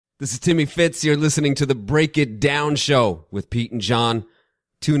This is Timmy Fitz. You're listening to the Break It Down Show with Pete and John.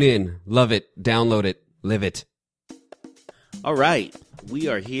 Tune in, love it, download it, live it. All right, we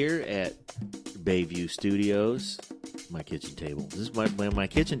are here at Bayview Studios. My kitchen table. This is my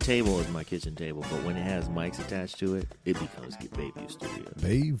kitchen table is my kitchen table, but when it has mics attached to it, it becomes Bayview Studios.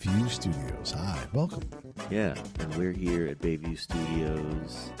 Bayview Studios. Hi, welcome. Yeah, and we're here at Bayview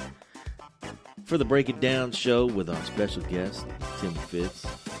Studios for the Break It Down Show with our special guest, Tim Fitz.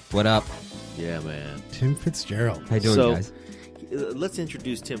 What up? Yeah, man. Tim Fitzgerald. How you doing, guys? Let's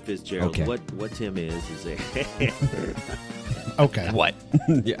introduce Tim Fitzgerald. Okay. What Tim is a... Okay. What?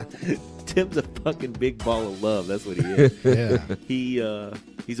 Yeah. Tim's a fucking big ball of love. That's what he is. Yeah.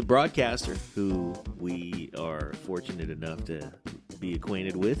 He's a broadcaster who we are fortunate enough to be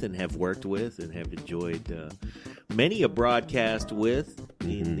acquainted with and have worked with and have enjoyed many a broadcast with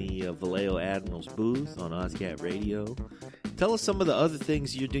in the Vallejo Admirals booth on OzCat Radio. Tell us some of the other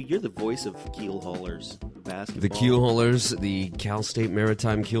things you do. You're the voice of Keel Haulers basketball. The Keel Haulers, the Cal State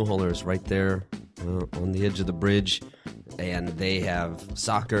Maritime Keel Haulers right there on the edge of the bridge. And they have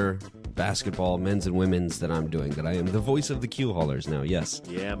soccer, basketball, men's and women's that I'm doing. That I am the voice of the Keel Haulers now, yes.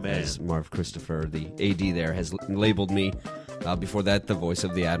 Yeah, man. As Marv Christopher, the AD there, has labeled me. Before that, the voice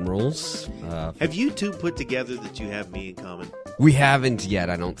of the Admirals. Have you two put together that you have me in common? We haven't yet,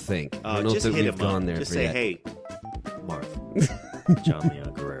 I don't think. I don't know just that hit we've him gone up. there Just for say, yet. hey, Marv, John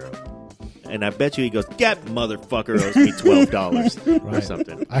Leon Guerrero. And I bet you he goes, that motherfucker owes me $12 or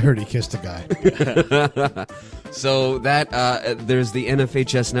something. I heard he kissed a guy. So that there's the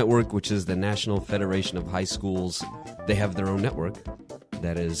NFHS network, which is the National Federation of High Schools. They have their own network.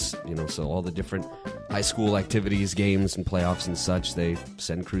 That is, so all the different high school activities, games, and playoffs and such, they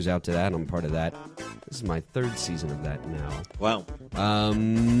send crews out to that. I'm part of that. This is my third season of that now. Wow.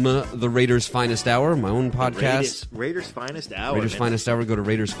 The Raiders Finest Hour, my own podcast. Raiders Finest Hour. Raiders man. Finest Hour. Go to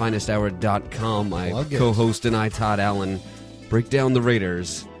RaidersFinestHour.com. My Plug it. co-host and I, Todd Allen, break down the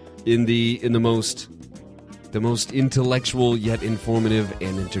Raiders in the most intellectual yet informative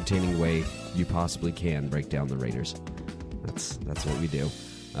and entertaining way you possibly can. Break down the Raiders. That's what we do.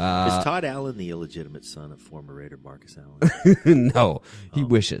 Is Todd Allen the illegitimate son of former Raider Marcus Allen? No, he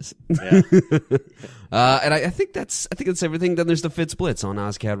wishes. Yeah. And I think that's everything. Then there's the Fitz Blitz on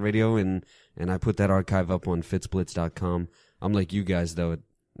OzCat Radio, and I put that archive up on fitzblitz.com. I'm like you guys, though.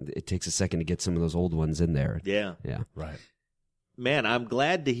 It takes a second to get some of those old ones in there. Yeah. Yeah. Right. Man, I'm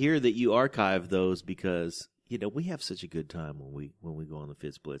glad to hear that you archive those because we have such a good time when we go on the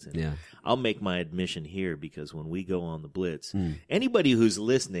Fitz Blitz. And Yeah. I'll make my admission here because when we go on the Blitz, anybody who's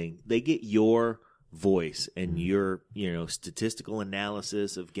listening, they get your voice and your statistical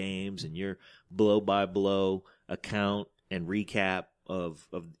analysis of games and your blow by blow account and recap of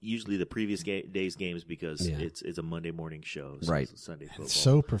usually the previous day's games because it's a Monday morning show, so right? It's Sunday football. It's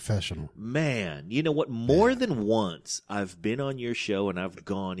so professional. Man, you know what? More than once, I've been on your show and I've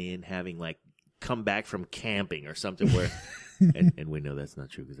gone in having come back from camping or something where, and we know that's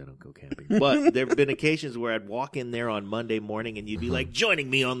not true because I don't go camping. But there have been occasions where I'd walk in there on Monday morning and you'd be like, joining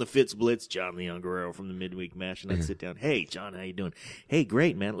me on the Fitz Blitz, John Leon Guerrero from the Midweek Mash, and I'd sit down. Hey, John, how you doing? Hey,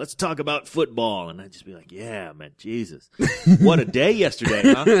 great, man. Let's talk about football. And I'd just be like, yeah, man, Jesus, what a day yesterday,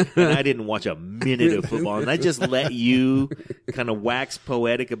 huh? And I didn't watch a minute of football, and I just let you kind of wax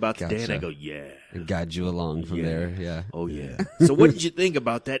poetic about the day, and I go, yeah. And guide you along from there. Yeah. Oh, yeah. So what did you think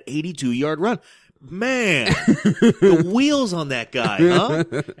about that 82-yard run? Man, the wheels on that guy, huh?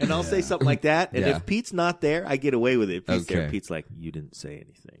 And I'll say something like that. And if Pete's not there, I get away with it. If Pete's there, Pete's like, you didn't say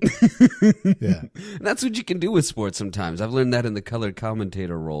anything. Yeah. That's what you can do with sports sometimes. I've learned that in the color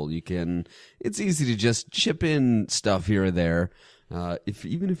commentator role. It's easy to just chip in stuff here or there,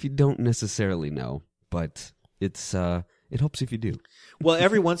 even if you don't necessarily know. But it helps if you do. Well,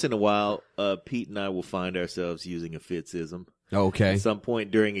 every once in a while, Pete and I will find ourselves using a Fitzism. Okay. At some point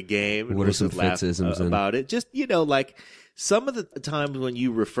during a game. What we'll are some just laugh, Fitzisms about it? Just, like some of the times when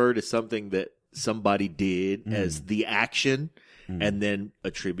you refer to something that somebody did as the action and then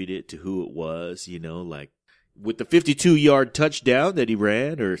attribute it to who it was, like with the 52-yard touchdown that he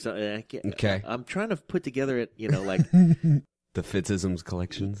ran or something. Okay. I'm trying to put together like the Fitzisms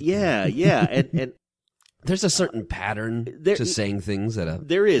collections. Yeah. And there's a certain pattern to saying things that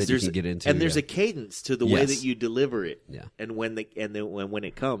there is. that you can get into, and there's a cadence to the way that you deliver it. Yeah, and when when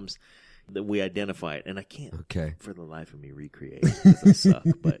it comes, that we identify it, and I can't for the life of me recreate it because I suck.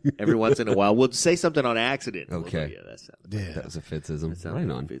 But every once in a while, we'll say something on accident. Okay, yeah, that was a Fitzism. Right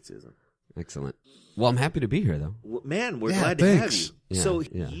on, Fitzism. Excellent. Well, I'm happy to be here, though. Well, man, we're glad to have you. Yeah, so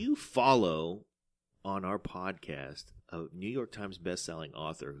you follow on our podcast a New York Times best-selling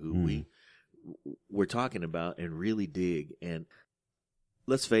author who we're talking about and really dig. And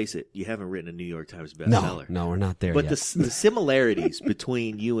let's face it, you haven't written a New York Times No, bestseller. no, we're not there But yet. the similarities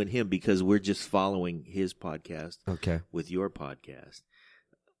between you and him, because we're just following his podcast Okay. with your podcast,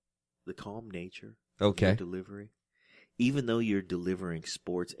 the calm nature Okay. of your delivery, even though you're delivering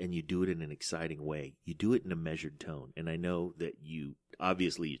sports and you do it in an exciting way, you do it in a measured tone. And I know that you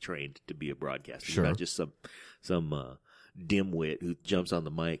trained to be a broadcaster. Sure. You're not just some dimwit who jumps on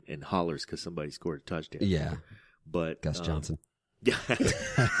the mic and hollers because somebody scored a touchdown. Yeah. But Gus Johnson. Yeah.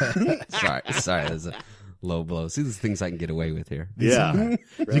 Sorry. That's a low blow. See, there's things I can get away with here. Yeah.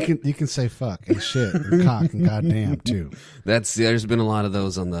 You can say fuck and shit and cock and goddamn too. There's been a lot of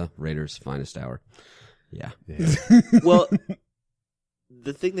those on the Raiders' Finest Hour. Yeah. Well,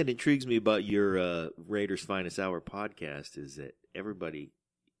 the thing that intrigues me about your Raiders Finest Hour podcast is that everybody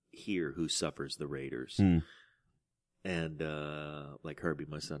here who suffers the Raiders, and like Herbie,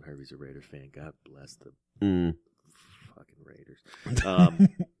 my son Herbie's a Raiders fan. God bless the fucking Raiders.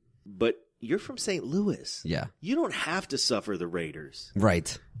 But you're from St. Louis. Yeah. You don't have to suffer the Raiders,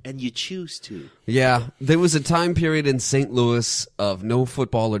 Right. and you choose to. Yeah. There was a time period in St. Louis of no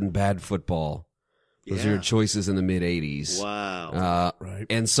football and bad football. Those are your choices in the mid-'80s. Wow. Right.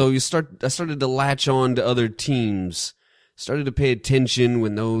 And so I started to latch on to other teams, started to pay attention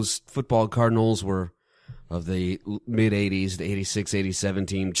when those football Cardinals were of the mid-'80s, the 86, 87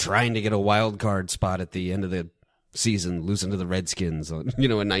 team, trying to get a wild card spot at the end of the season, losing to the Redskins, in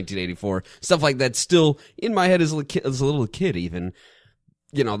 1984. Stuff like that still in my head as a little kid even.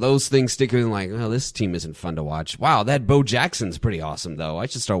 Those things stick in like, oh, this team isn't fun to watch. Wow, that Bo Jackson's pretty awesome, though. I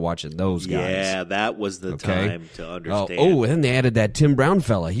should start watching those guys. Yeah, that was the time to understand. Oh, and then they added that Tim Brown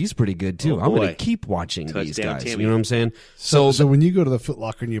fella. He's pretty good, too. I'm going boy. to keep watching these Touchdown guys. Timmy. You know what I'm saying? So when you go to the Foot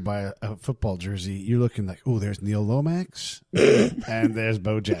Locker and you buy a football jersey, you're looking like, oh, there's Neil Lomax and there's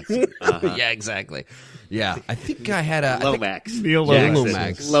Bo Jackson. Yeah, exactly. Yeah, I think I had a... Lomax. Neil Yeah,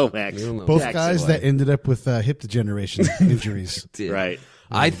 Lomax. Lomax. Both Jackson. guys that ended up with hip degeneration injuries. Right.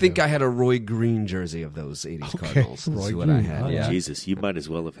 I think I had a Roy Green jersey of those 80s Cardinals. That's Roy what I Green. had, Oh, yeah. Jesus, you might as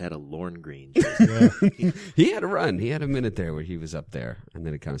well have had a Lorne Green. He had a run. He had a minute there where he was up there, and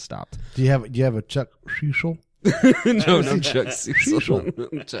then it kind of stopped. Do you have a Chuck Cecil? No Chuck Cecil.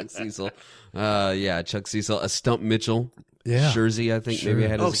 Chuck Cecil. Chuck Cecil. A Stump Mitchell. Yeah. Jersey, I think maybe I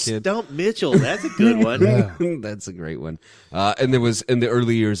had as a kid. Stump Mitchell. That's a good one. Yeah. That's a great one. And there was in the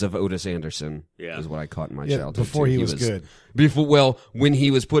early years of Otis Anderson. Yeah. Is what I caught in my Yeah, childhood. before too. he was good. When he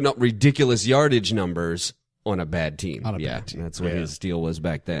was putting up ridiculous yardage numbers on a bad team. On a bad team. That's what his deal was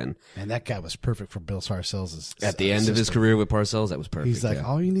back then. And that guy was perfect for Bill Parcells' At the end of his career with Parcells, that was perfect. He's like, yeah.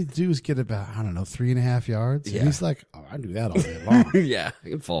 all you need to do is get about, 3.5 yards. Yeah. And he's like, oh, I do that all day long. Yeah, I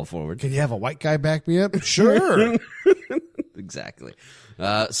can fall forward. Can you have a white guy back me up? Sure. Exactly.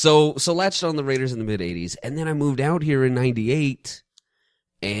 So latched on the Raiders in the mid-'80s, and then I moved out here in 98,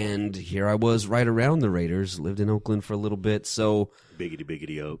 and here I was right around the Raiders, lived in Oakland for a little bit, so...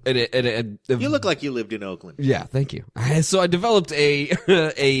 Biggity oak. You You look like you lived in Oakland. Yeah, thank you. So I developed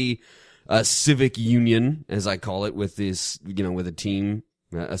a civic union, as I call it, with this, with a team,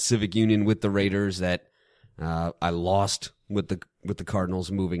 a civic union with the Raiders that I lost with the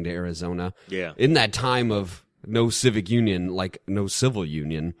Cardinals moving to Arizona. Yeah. In that time of no civic union, like no civil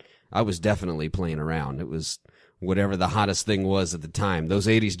union, I was definitely playing around. It was whatever the hottest thing was at the time. Those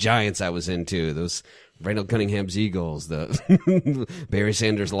 80s Giants I was into, those Randall Cunningham's Eagles, the Barry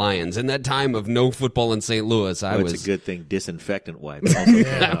Sanders Lions. In that time of no football in St. Louis, I was... It's a good thing disinfectant wipes also came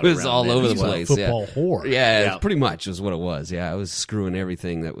I out was around all then over as the well. place. Football whore. Yeah, pretty much was what it was. Yeah, I was screwing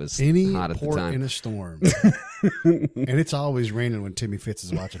everything that was Any hot at the port time. in a storm. And it's always raining when Timmy Fitz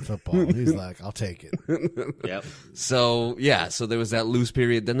is watching football. He's like, I'll take it. Yep. So there was that loose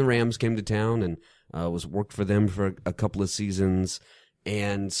period. Then the Rams came to town and worked for them for a couple of seasons.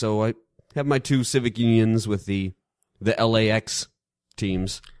 And so I have my two civic unions with the LAX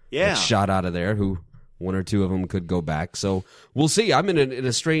teams. Yeah. That shot out of there, who one or two of them could go back. So we'll see. I'm in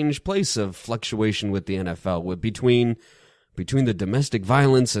a strange place of fluctuation with the NFL, with between the domestic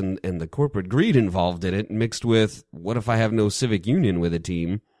violence and the corporate greed involved in it, mixed with what if I have no civic union with a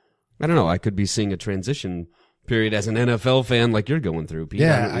team? I don't know. I could be seeing a transition period as an NFL fan like you're going through, Pete.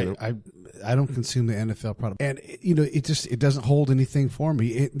 Yeah, I don't consume the NFL product. And, it doesn't hold anything for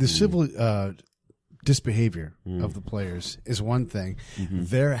me. The civil disbehavior of the players is one thing.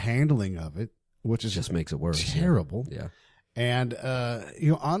 Their handling of it, which is just makes it worse. terrible. Yeah. And,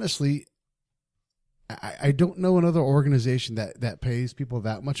 honestly, I don't know another organization that pays people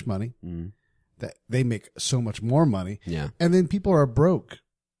that much money, that they make so much more money. Yeah. And then people are broke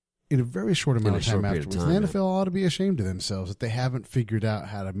in a very short amount of time period of afterwards. time, The NFL ought to be ashamed of themselves that they haven't figured out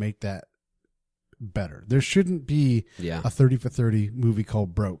how to make that better. There shouldn't be Yeah. a 30 for 30 movie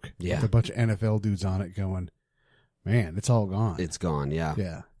called Broke Yeah. with a bunch of NFL dudes on it going, man, it's all gone. It's gone. Yeah.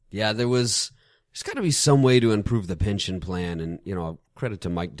 Yeah. Yeah. There's got to be some way to improve the pension plan, and credit to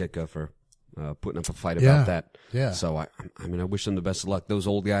Mike Ditka for putting up a fight about that. Yeah. So I wish them the best of luck. Those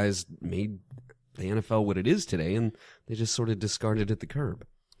old guys made the NFL what it is today, and they just sort of discarded at the curb.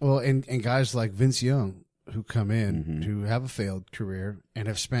 Well, and guys like Vince Young who come in who have a failed career and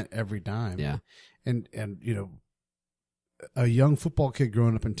have spent every dime. Yeah. And a young football kid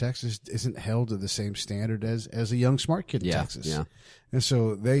growing up in Texas isn't held to the same standard as a young smart kid in Texas. Yeah. And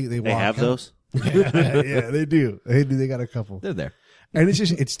so they walk have out. those? Yeah, they do. They got a couple. They're there. And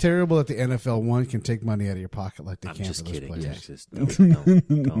it's terrible that the NFL one can take money out of your pocket like they I'm can just for those kidding, players. Texas.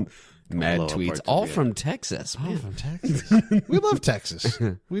 Don't Mad blow tweets, apart the all deal. from Texas. Oh, Man. from Texas. We love Texas.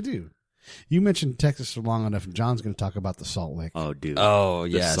 We do. You mentioned Texas for long enough, and John's going to talk about the Salt Lake. Oh, dude. Oh, The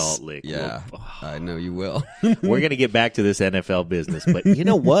yes. Salt Lake. Yeah. Whoa. I know you will. We're going to get back to this NFL business, but you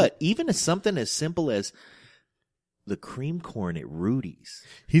know what? Even as something as simple as the cream corn at Rudy's.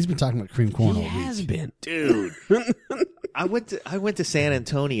 He's been talking about cream corn He all has week. been. Dude. I went to San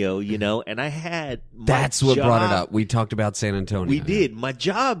Antonio, and I had my That's what brought it job- up. We talked about San Antonio. We did. My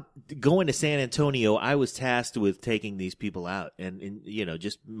job going to San Antonio, I was tasked with taking these people out and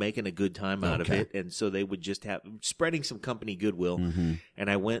just making a good time out of Okay. it. And so they would just have spreading some company goodwill. Mm-hmm. And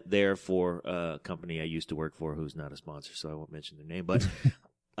I went there for a company I used to work for who's not a sponsor, so I won't mention their name. But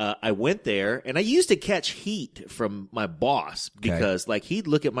I went there, and I used to catch heat from my boss because he'd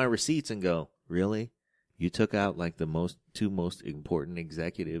look at my receipts and go, "Really? You took out the two most important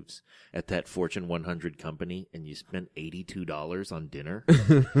executives at that Fortune 100 company, and you spent $82 on dinner."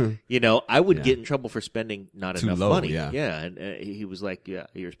 I would get in trouble for spending not Too enough low, money. yeah. And he was like, "Yeah,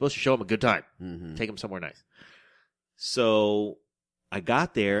 you're supposed to show them a good time. Mm-hmm. Take them somewhere nice." So I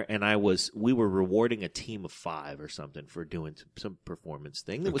got there, and we were rewarding a team of 5 or something for doing some performance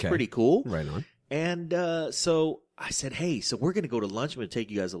thing that was Okay. pretty cool. Right on. And so I said, "Hey, so we're going to go to lunch. I'm going to take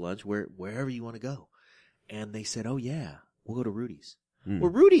you guys to lunch wherever you want to go." And they said, "Oh yeah, we'll go to Rudy's."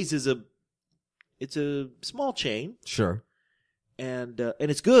 Well, Rudy's is it's a small chain, Sure. and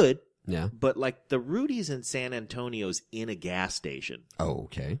it's good, Yeah. but the Rudy's in San Antonio's in a gas station. Oh,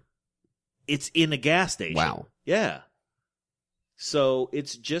 okay. It's in a gas station. Wow. Yeah. So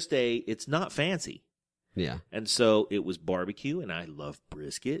it's not fancy. Yeah. And so it was barbecue, and I love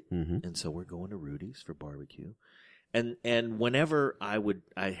brisket, Mm-hmm. and so we're going to Rudy's for barbecue. And whenever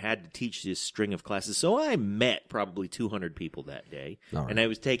I had to teach this string of classes, so I met probably 200 people that day, All right. and I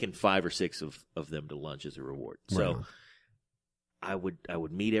was taking 5 or 6 of them to lunch as a reward. So Right on. I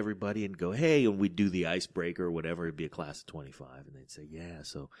would meet everybody and go, "Hey," and we'd do the icebreaker or whatever. It'd be a class of 25, and they'd say, "Yeah,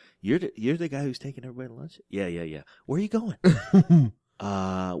 so you're the guy who's taking everybody to lunch?" Yeah. Where are you going?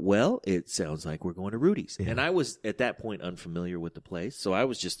 Well, it sounds like we're going to Rudy's. Yeah. And I was at that point unfamiliar with the place, so I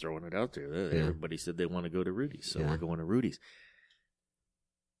was just throwing it out there. Yeah. Everybody said they want to go to Rudy's, so Yeah. we're going to Rudy's.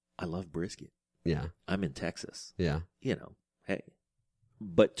 I love brisket. Yeah. I'm in Texas. Yeah. Hey.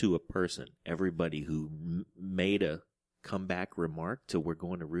 But to a person, everybody who made a comeback remark to "we're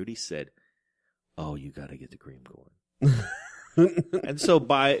going to Rudy's" said, "Oh, you got to get the cream corn." And so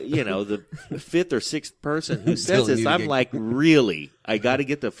by, the 5th or 6th person who Still says this, need to I'm get- like, "Really? I got to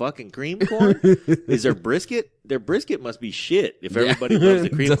get the fucking cream corn? Is there brisket? Their brisket must be shit if Yeah. everybody loves the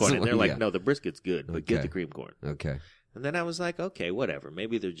cream corn." Doesn't- And they're like, yeah. "No, the brisket's good, but get Okay. the cream corn." Okay. And then I was like, okay, whatever.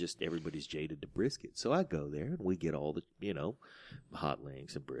 Maybe everybody's jaded to brisket. So I go there and we get all the, hot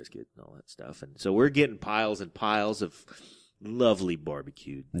links and brisket and all that stuff. And so we're getting piles and piles of lovely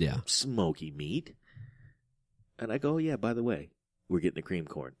barbecued, Yeah. smoky meat. And I go, "Yeah, by the way, we're getting the cream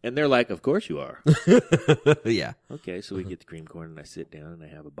corn." And they're like, "Of course you are." Yeah. Okay, so we get the cream corn and I sit down and I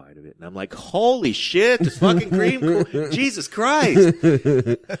have a bite of it. And I'm like, "Holy shit, this fucking cream corn. Jesus Christ.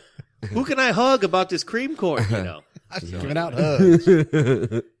 Who can I hug about this cream corn?" Giving out hugs.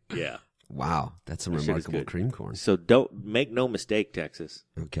 Yeah. Wow. That's some That shit is remarkable good. cream corn. So don't make no mistake, Texas.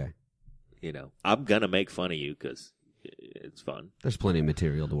 Okay. I'm going to make fun of you because it's fun. There's plenty of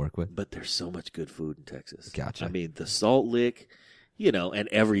material to work with. But there's so much good food in Texas. Gotcha. I mean, the Salt Lick, and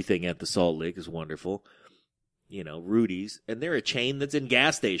everything at the Salt Lick is wonderful. Rudy's. And they're a chain that's in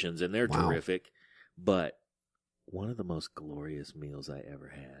gas stations, and they're Wow. terrific. But one of the most glorious meals I ever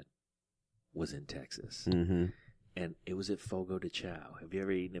had was in Texas. Mm-hmm. And it was at Fogo de Chao. Have you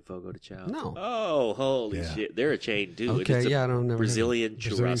ever eaten at Fogo de Chao? No. Oh, holy Yeah. shit. They're a chain, too. Okay, It's a yeah, I don't know. Brazilian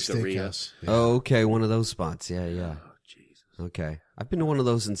Brazilian churrascaria. steakhouse. Yeah. Oh, okay. One of those spots. Yeah, yeah. Oh, Jesus. Okay. I've been to one of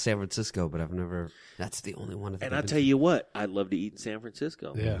those in San Francisco, but I've never. That's the only one. And I'll tell you what, I'd love to eat in San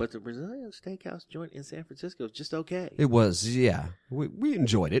Francisco. Yeah. But the Brazilian steakhouse joint in San Francisco is just okay. It was, yeah. We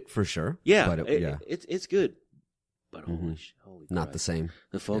enjoyed it for sure. Yeah, but it's good. But holy not crap. the same.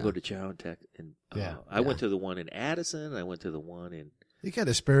 The Fogo Yeah. de Chao in Texas. And, Yeah. I went to the one in Addison. I went to the one in. You got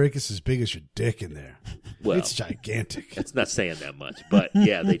asparagus as big as your dick in there. Well, It's gigantic. That's not saying that much, but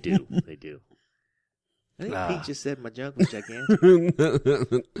yeah, they do. They do. I think Pete just said my junk was gigantic.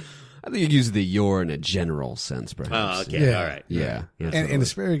 I think you use the "your" in a general sense, perhaps. Oh, okay. Yeah. All right. Yeah. And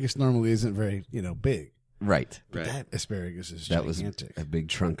asparagus normally isn't very, big. Right. But Right. that asparagus is That was gigantic. a big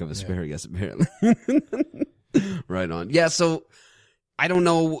trunk of asparagus, apparently. Right on. Yeah, so I don't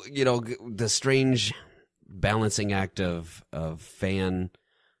know, the strange balancing act of fan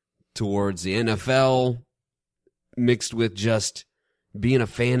towards the NFL mixed with just being a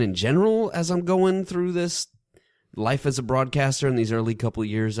fan in general as I'm going through this life as a broadcaster in these early couple of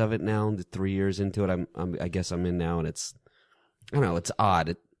years of it now, the 3 years into it, I guess I'm in now, and it's, I don't know, it's odd.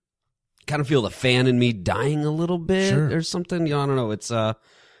 It kind of feel the fan in me dying a little bit Sure. or something. I don't know. It's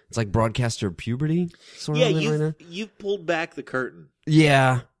like broadcaster puberty sort Yeah, of right now. you've pulled back the curtain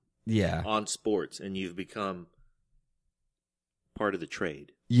Yeah. on sports, and you've become part of the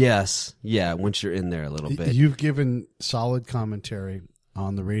trade. Yes. Yeah. Once you're in there a little bit. You've given solid commentary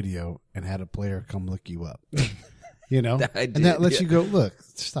on the radio and had a player come look you up. I And did, that lets yeah. you go, look,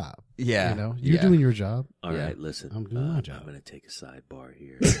 stop. Yeah. You're yeah. doing your job. All Yeah. right, listen. I'm doing my job. I'm going to take a sidebar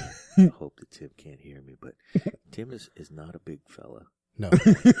here. I hope that Tim can't hear me, but Tim is not a big fella. No.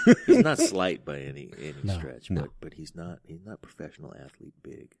 He's not slight by any No. stretch, No. but he's not professional athlete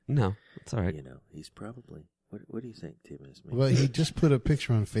big. No, it's all right. He's probably what do you think Tim is? Maybe Well, he just put a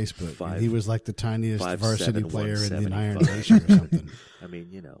picture on Facebook. Five- and he was like the tiniest 5'7", varsity player in the Iron 175. Nation or something. I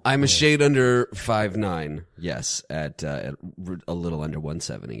mean, I'm a shade under 5'9". Yes, at a little under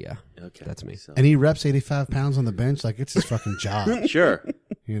 170. Yeah, okay, that's me. So, And he reps 85 pounds on the bench like it's his fucking job. sure,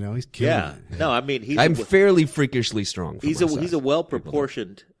 He's killing yeah. it. No, I mean I'm fairly freakishly strong. For he's my a size. well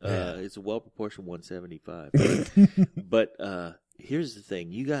proportioned. Yeah. He's a well proportioned 175. But here's the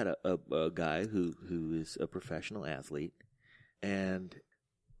thing: you got a guy who is a professional athlete, and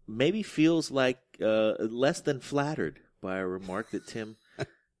maybe feels like less than flattered by a remark that Tim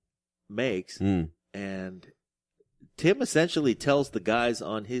makes, and Tim essentially tells the guys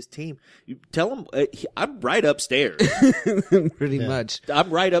on his team, "You tell them I'm right upstairs. Pretty Yeah. much. I'm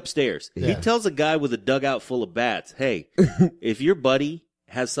right upstairs." He Yeah. tells a guy with a dugout full of bats, "Hey, if your buddy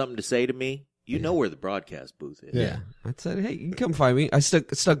has something to say to me, you know where the broadcast booth is." Yeah. I said, hey, you can come find me. I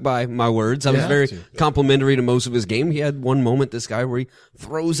stuck by my words. I was Yeah. very complimentary to most of his game. He had one moment, this guy, where he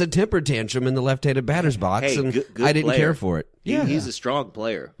throws a temper tantrum in the left-handed batter's box, Hey, and good I didn't player. care for it. He's a strong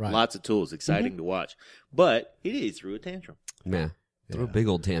player. Right. Lots of tools, exciting to watch. But he threw a tantrum. Man, threw a big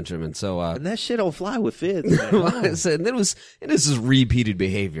old tantrum, and so And that shit don't fly with Fitz. man. I said, and this is repeated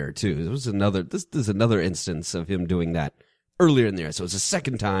behavior too. This is another instance of him doing that earlier in there. So it's the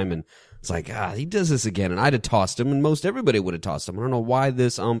second time, and it's like, he does this again, and I'd have tossed him, and most everybody would have tossed him. I don't know why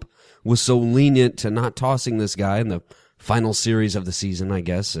this ump was so lenient to not tossing this guy in the final series of the season. I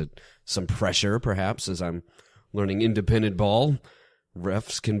guess some pressure, perhaps, as I'm learning independent ball.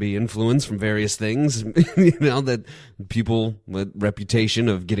 Refs can be influenced from various things, that people with reputation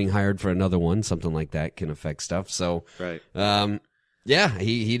of getting hired for another one, something like that can affect stuff. So, Right. yeah,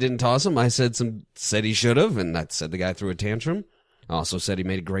 he didn't toss him. I said he should have, and I said the guy threw a tantrum. I also said he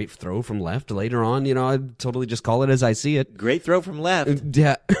made a great throw from left later on. I totally just call it as I see it. Great throw from left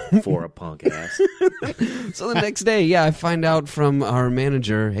Yeah. for a punk ass. So the next day, I find out from our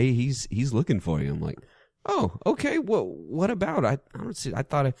manager, hey, he's looking for you. I'm like, oh, okay. Well, what about? I don't see. I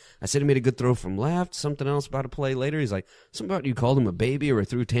thought I said he made a good throw from left. Something else about a play later. He's like, something about you called him a baby or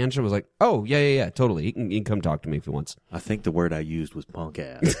threw a tantrum. I was like, oh yeah, totally. He can come talk to me if he wants. I think the word I used was punk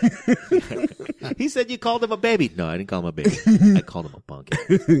ass. He said you called him a baby. No, I didn't call him a baby. I called him a punk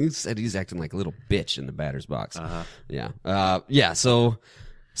ass. He said he's acting like a little bitch in the batter's box. Uh-huh. Yeah. So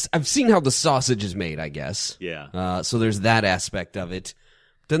I've seen how the sausage is made, I guess. Yeah. So there's that aspect of it.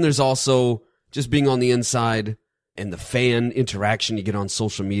 Then there's also just being on the inside and the fan interaction you get on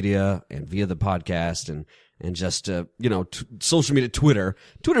social media and via the podcast and just, social media, Twitter.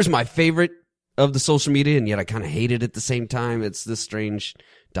 Twitter's my favorite of the social media, and yet I kind of hate it at the same time. It's this strange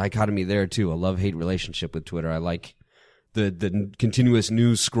dichotomy there, too. A love-hate relationship with Twitter. I like the continuous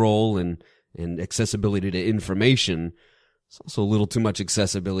news scroll and accessibility to information. It's also a little too much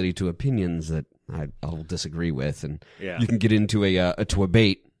accessibility to opinions that I'll disagree with. And you can get into a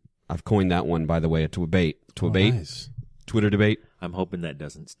twabate. I've coined that one, by the way, a twabate. Twabate? Oh, nice. Twitter debate. I'm hoping that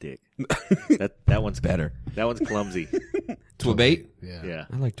doesn't stick. that one's Better. That one's clumsy. Twabate? Yeah.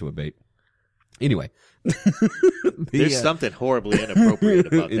 I like Twabate. Anyway. There's something horribly inappropriate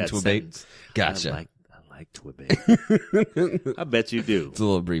about that Twabate. sentence. Gotcha. I like Twabate. I bet you do. It's a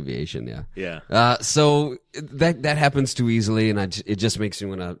little abbreviation, yeah. Yeah. So that happens too easily, and it just makes me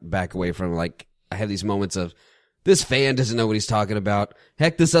want to back away from, like, I have these moments of, this fan doesn't know what he's talking about.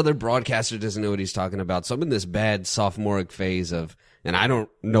 Heck, this other broadcaster doesn't know what he's talking about. So I'm in this bad sophomoric phase of, and I don't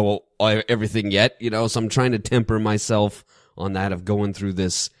know everything yet, so I'm trying to temper myself on that, of going through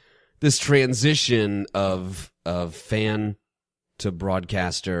this transition of fan to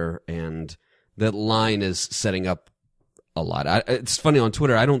broadcaster, and that line is setting up a lot. It's funny, on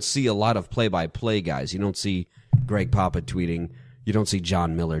Twitter, I don't see a lot of play-by-play guys. You don't see Greg Papa tweeting. You don't see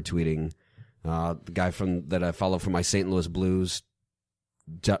John Miller tweeting. The guy that I follow from my St. Louis Blues,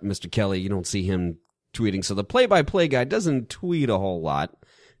 Mr. Kelly, you don't see him tweeting. So the play-by-play guy doesn't tweet a whole lot.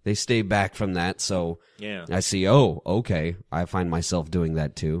 They stay back from that. So yeah. I see, oh, okay, I find myself doing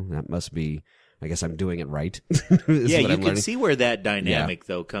that too. That must be, I guess I'm doing it right. Yeah, you can see where that dynamic,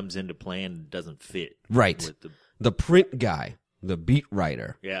 though, comes into play and doesn't fit. Right. With the print guy, the beat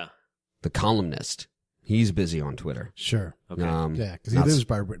writer, yeah, the columnist, he's busy on Twitter. Sure. Okay. Yeah, because he lives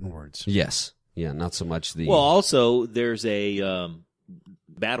by written words. Yes. Yeah, not so much the... Well, also, there's a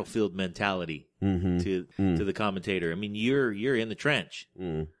battlefield mentality to the commentator. I mean, you're in the trench.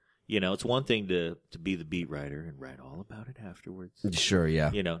 Mm. It's one thing to be the beat writer and write all about it afterwards. Sure,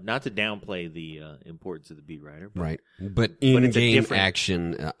 yeah. Not to downplay the importance of the beat writer. But, Right. But in-game different...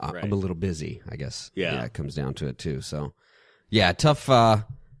 action, Right. I'm a little busy, I guess. Yeah. It comes down to it, too. So, yeah, tough. I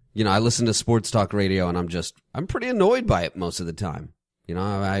listen to sports talk radio, and I'm pretty annoyed by it most of the time.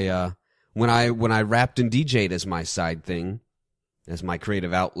 When I rapped and DJ'd as my side thing, as my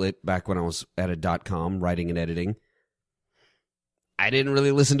creative outlet back when I was at a .com writing and editing, I didn't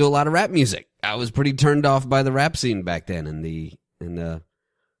really listen to a lot of rap music. I was pretty turned off by the rap scene back then in the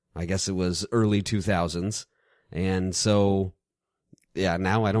I guess it was early 2000s. And so, yeah,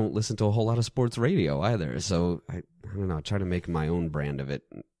 now I don't listen to a whole lot of sports radio either. So I don't know, I try to make my own brand of it,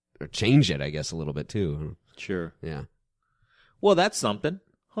 or change it, I guess, a little bit too. Sure. Yeah. Well, that's something.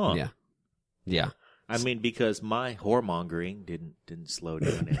 Huh. Yeah. Yeah. I mean, because my whoremongering didn't slow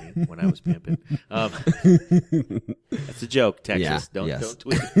down any when I was pimping. That's a joke, Texas. Yeah, Don't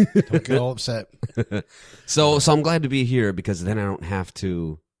tweet. Don't get all upset. So I'm glad to be here, because then I don't have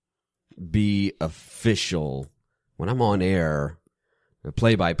to be official when I'm on air,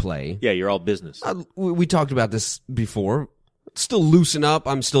 play-by-play. Yeah, you're all business. We talked about this before. Still loosen up.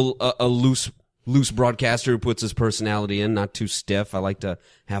 I'm still a loose broadcaster who puts his personality in, not too stiff. I like to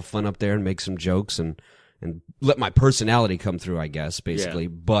have fun up there and make some jokes and let my personality come through, I guess, basically. Yeah.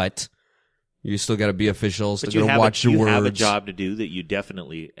 But you still got to be official. Still got to watch your you words. You have a job to do that you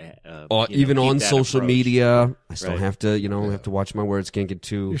definitely even on keep that social approach. media, I still Right. have to, have to watch my words. Can't get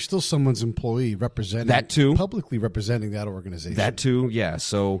too... You're still someone's employee representing That too. publicly representing that organization. That too, yeah.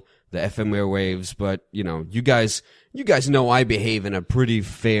 So the FM airwaves, but you guys know I behave in a pretty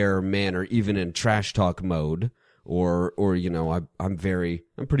fair manner, even in trash talk mode, or I'm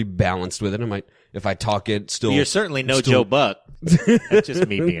pretty balanced with it. If I talk it, still. You're certainly no Joe Buck. That's just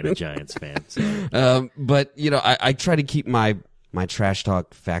me being a Giants fan. So. But I try to keep my trash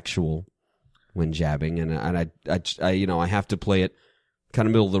talk factual when jabbing, and I have to play it kind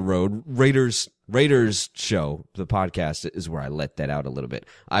of middle of the road. Raiders show, the podcast, is where I let that out a little bit.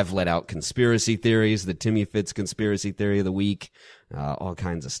 I've let out conspiracy theories, the Timmy Fitz conspiracy theory of the week, all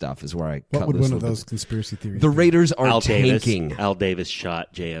kinds of stuff is where I What cut would loose one a of little those bit. conspiracy theories The be? Raiders are tanking. Al Davis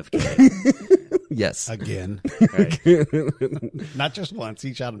shot JFK. Yes. Again. Right. Not just once.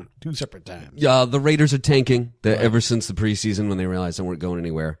 He shot him 2 separate times. Yeah, the Raiders are tanking. Ever since the preseason, when they realized they weren't going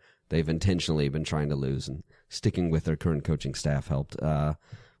anywhere, they've intentionally been trying to lose, and sticking with their current coaching staff helped.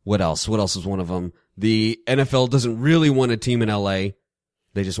 What else? What else is one of them? The NFL doesn't really want a team in LA.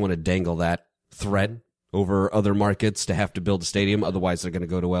 They just want to dangle that threat over other markets to have to build a stadium. Otherwise, they're going to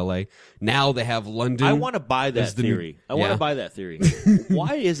go to LA. Now they have London. I want to buy that theory. I want Yeah. to buy that theory.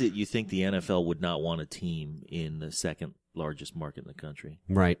 Why is it you think the NFL would not want a team in the second largest market in the country?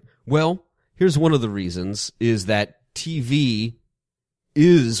 Right. Well, here's one of the reasons, is that TV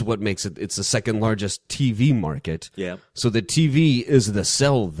is what makes it. It's the second largest TV market. Yeah. So the TV is the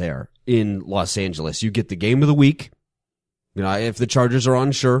sell there in Los Angeles. You get the game of the week. If the Chargers are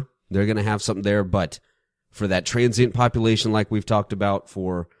on, sure, they're going to have something there. But for that transient population, like we've talked about,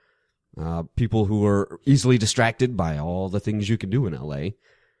 for people who are easily distracted by all the things you can do in LA,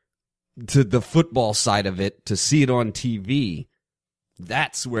 to the football side of it, to see it on TV,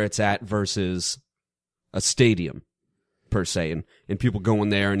 that's where it's at versus a stadium. per se, and people going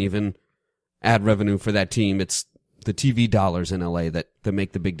there and even ad revenue for that team. It's the TV dollars in LA that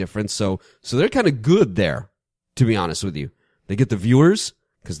make the big difference. So they're kind of good there, to be honest with you. They get the viewers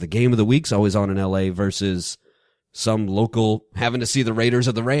because the game of the week's always on in LA versus some local having to see the Raiders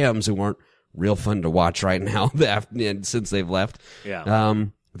or the Rams who aren't real fun to watch right now since they've left. Yeah.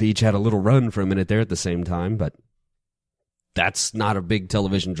 They each had a little run for a minute there at the same time, but that's not a big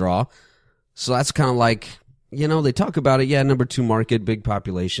television draw. So that's kind of like, they talk about it. Yeah, number 2 market, big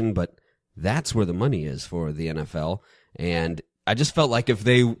population, but that's where the money is for the NFL. And I just felt like if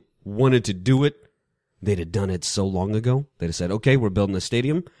they wanted to do it, they'd have done it so long ago. They'd have said, okay, we're building a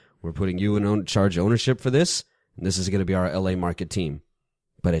stadium. We're putting you in charge of ownership for this. And this is going to be our LA market team.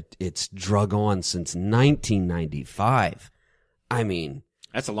 But it's drug on since 1995. I mean,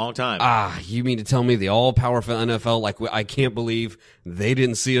 that's a long time. You mean to tell me the all-powerful NFL, like, I can't believe they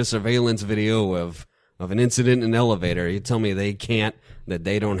didn't see a surveillance video of an incident in an elevator. You tell me that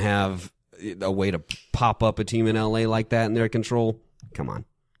they don't have a way to pop up a team in LA like that in their control? Come on.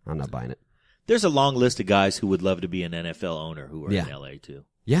 I'm not buying it. There's a long list of guys who would love to be an NFL owner who are in LA too.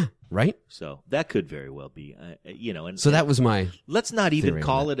 Yeah, right? So that could very well be, and so that was my let's not even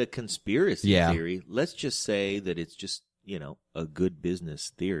call it a conspiracy Yeah. theory. Let's just say that it's just, a good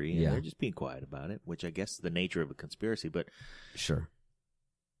business theory, and Yeah. they're just being quiet about it, which I guess is the nature of a conspiracy. But Sure.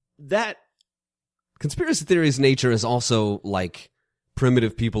 that Conspiracy theory's nature is also like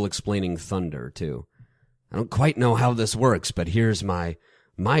primitive people explaining thunder, too. I don't quite know how this works, but here's my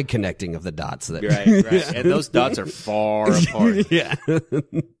connecting of the dots. That right. And those dots are far apart. Yeah.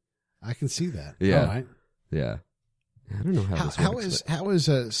 I can see that. Yeah. All right. Yeah. I don't know how this works. How is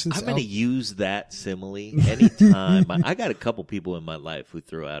since I'm going to use that simile anytime. I got a couple people in my life who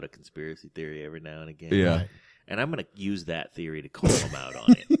throw out a conspiracy theory every now and again. Yeah. Right. And I'm going to use that theory to call them out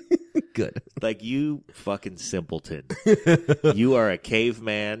on it. Good. Like, you fucking simpleton. You are a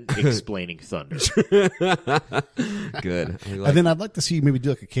caveman explaining thunder. Good. And then I'd like to see you maybe do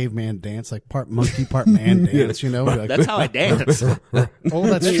like a caveman dance, like part monkey, part man dance, Like, That's how I dance. oh, that's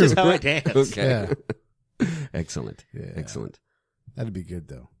That's true. just how I dance. Okay. Yeah. Excellent. Yeah. Excellent. That'd be good,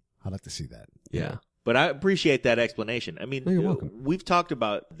 though. I'd like to see that. Yeah. But I appreciate that explanation. I mean, you're welcome. We've talked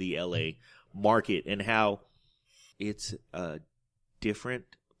about the LA market and how it's a different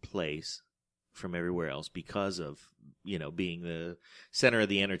place from everywhere else because of, being the center of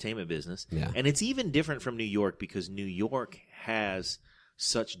the entertainment business. Yeah. And it's even different from New York because New York has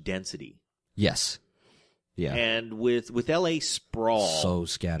such density. Yes. Yeah. And with LA sprawl, So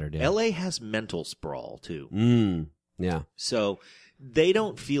scattered. Yeah. LA has mental sprawl too. Yeah. So they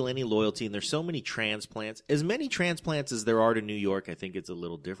don't feel any loyalty, and there's so many transplants. As many transplants as there are to New York, I think it's a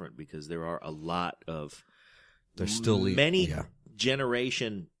little different because there are a lot of There's still many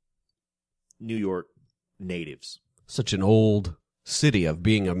generation New York natives. such an old city of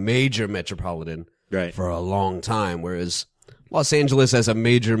being a major metropolitan Right. for a long time, whereas Los Angeles as a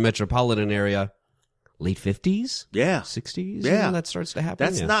major metropolitan area, late 50s? Yeah. 60s? Yeah. That starts to happen.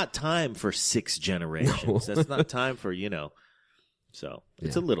 That's Yeah. not time for 6 generations. No. That's not time for, So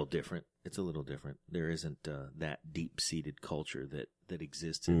it's Yeah. a little different. It's a little different. There isn't that deep-seated culture that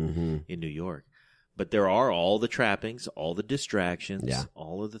exists in New York. But there are all the trappings, all the distractions, Yeah.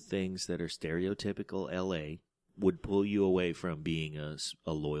 all of the things that are stereotypical LA would pull you away from being a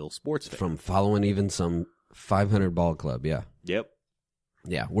loyal sports fan. From following even some 500 ball club, yeah. Yep.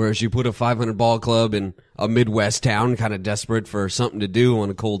 Yeah, whereas you put a 500 ball club in a Midwest town, kind of desperate for something to do on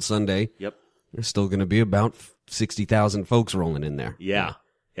a cold Sunday, Yep. there's still going to be about 60,000 folks rolling in there. Yeah.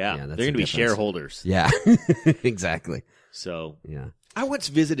 Yeah, They're that's going to the be difference. shareholders. Yeah, exactly. So Yeah. I once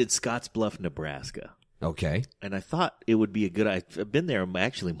visited Scottsbluff, Nebraska. Okay. And I thought it would be a good. I've been there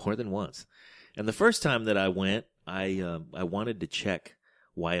actually more than once. And the first time that I went, I wanted to check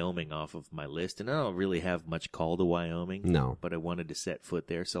Wyoming off of my list, and I don't really have much call to Wyoming. No. But I wanted to set foot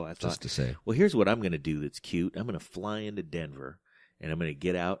there, so I thought, Just to say. well, here's what I'm going to do that's cute. I'm going to fly into Denver, and I'm going to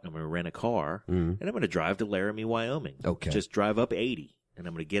get out, and I'm going to rent a car, and I'm going to drive to Laramie, Wyoming. Okay. Just drive up 80, and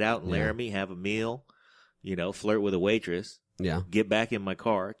I'm going to get out in Yeah. Laramie, have a meal, flirt with a waitress, Yeah. get back in my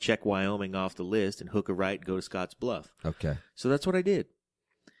car, check Wyoming off the list, and hook a right and go to Scotts Bluff. Okay. So that's what I did.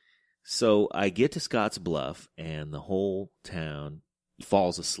 So I get to Scotts Bluff, and the whole town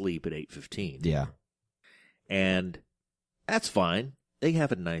falls asleep at 8:15. Yeah. And that's fine. They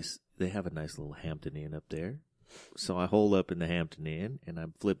have a nice little Hampton Inn up there. So I hole up in the Hampton Inn, and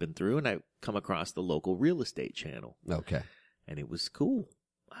I'm flipping through, and I come across the local real estate channel. Okay. And it was cool.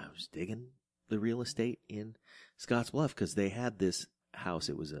 I was digging the real estate in Scotts Bluff because they had this house.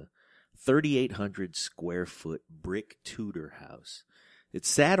 It was a 3,800 square foot brick Tudor house. It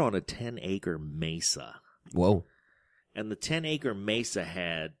sat on a 10-acre mesa. Whoa. And the 10-acre mesa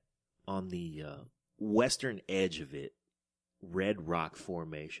had on the western edge of it red rock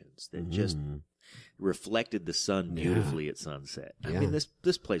formations that just reflected the sun beautifully at sunset. I mean,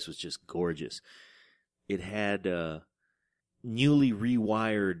 this place was just gorgeous. It had a newly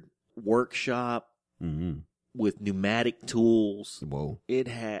rewired workshop with pneumatic tools. Whoa! It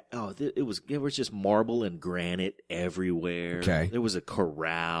had it was just marble and granite everywhere. Okay, there was a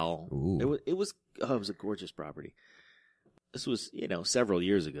corral. Ooh. It was a gorgeous property. This was, several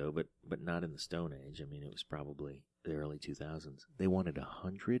years ago, but not in the Stone Age. I mean, it was probably the early 2000s. They wanted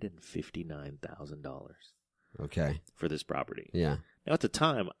 $159,000. Okay. For this property. Yeah. Now, at the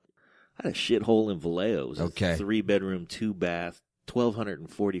time, I had a shithole in Vallejo. It was a 3-bedroom, 2-bath,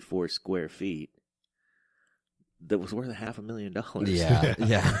 1,244 square feet. That was worth $500,000. Yeah.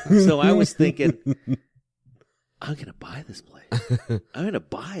 Yeah. So I was thinking, I'm going to buy this place. I'm going to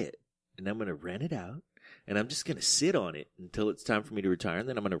buy it, and I'm going to rent it out. And I'm just going to sit on it until it's time for me to retire. And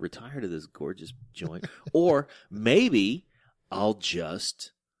then I'm going to retire to this gorgeous joint. Or maybe I'll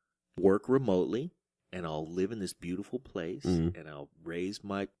just work remotely and I'll live in this beautiful place and I'll raise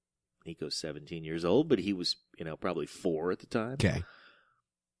Nico's 17 years old, but he was, probably 4 at the time. Okay.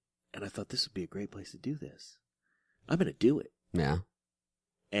 And I thought this would be a great place to do this. I'm going to do it. Yeah.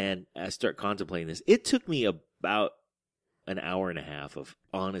 And I start contemplating this. It took me about an hour and a half of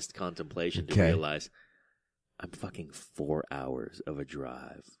honest contemplation to realize I'm fucking 4 hours of a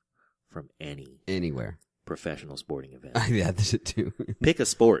drive from anywhere professional sporting event. Yeah, this it too. Pick a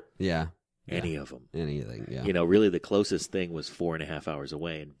sport. Yeah. Any of them. Anything, yeah. Really the closest thing was 4.5 hours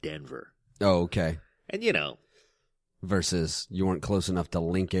away in Denver. Oh, okay. And versus you weren't close enough to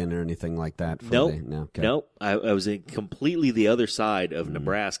Lincoln or anything like that. Nope. Nope. I was in completely the other side of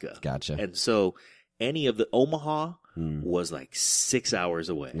Nebraska. Gotcha. And so any of the Omaha was like 6 hours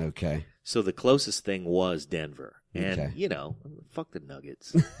away. Okay. So the closest thing was Denver. And, fuck the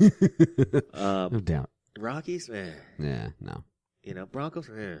Nuggets. No doubt. Rockies? Yeah, no.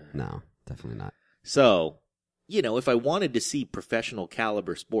 Broncos? No, definitely not. So, if I wanted to see professional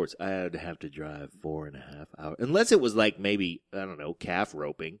caliber sports, I'd have to drive 4.5 hours. Unless it was like maybe, I don't know, calf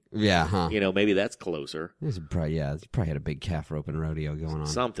roping. Yeah, huh. Maybe that's closer. It's probably had a big calf roping rodeo going on.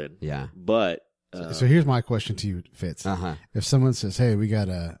 Something. Yeah. But... So here's my question to you, Fitz. Uh-huh. If someone says, "Hey, we got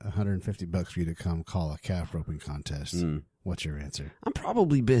 $150 for you to come call a calf roping contest," what's your answer? I'm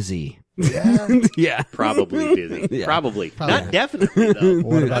probably busy. Yeah, yeah, probably busy. Yeah. Probably. Not definitely though.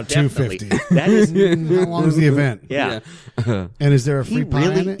 What about $250? That is how long is the event? Yeah. And is there a free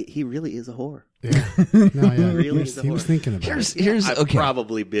pie in it? He really is a whore. Yeah. No, yeah. Really he was thinking about it. Here's I'm okay.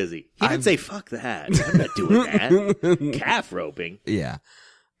 probably busy. He didn't say fuck that. I'm not doing that. Calf roping. Yeah.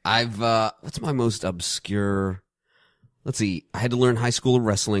 What's my most obscure? Let's see. I had to learn high school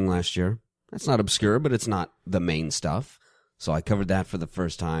wrestling last year. That's not obscure, but it's not the main stuff. So I covered that for the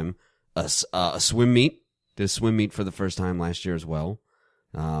first time. A swim meet. Did a swim meet for the first time last year as well.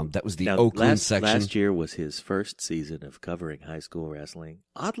 That was the Oakland section. Last year was his first season of covering high school wrestling.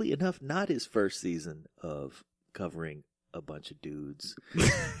 Oddly enough, not his first season of covering a bunch of dudes.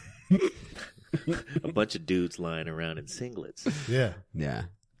 A bunch of dudes lying around in singlets. Yeah. Yeah.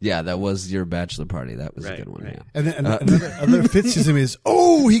 Yeah, that was your bachelor party. That was a good one. Right. Yeah. And then another Fitzism is,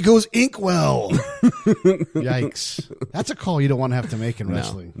 he goes inkwell. Yikes! That's a call you don't want to have to make in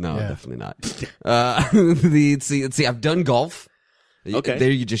wrestling. No, Yeah. definitely not. Let's see. I've done golf. Okay.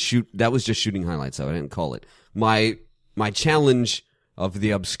 There you just shoot. That was just shooting highlights, so I didn't call it. My challenge of the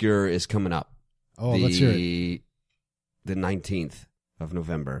obscure is coming up. Oh, let's hear it. The 19th of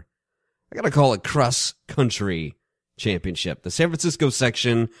November. I gotta call it cross country championship. The San Francisco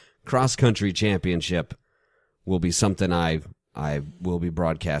section cross country championship will be something I will be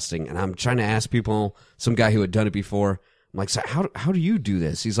broadcasting, and I'm trying to ask people. Some guy who had done it before. I'm like, so how do you do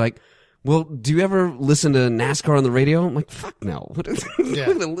this? He's like, well, do you ever listen to NASCAR on the radio? I'm like, fuck no. What am I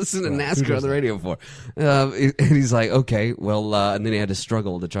going to listen to NASCAR on the radio for? And he's like, okay, well, and then he had to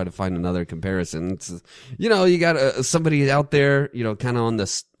struggle to try to find another comparison. It's, you got somebody out there, kind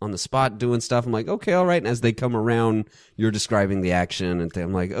of on the spot doing stuff. I'm like, okay, all right. And as they come around, you're describing the action, and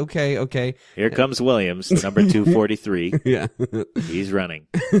I'm like, okay. Here comes Williams, number 243. Yeah. He's running.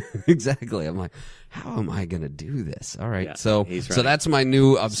 Exactly. I'm like, how am I going to do this? All right. Yeah, so that's my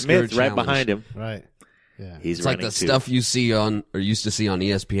new obscure Smith right challenge. behind him. Right. Yeah. He's It's like running the too. stuff you see on, or used to see on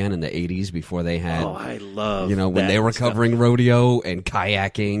ESPN in the 80s before they had, I love when that they were stuff. covering rodeo and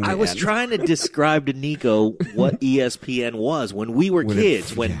kayaking. I was trying to describe to Nico what ESPN was when we were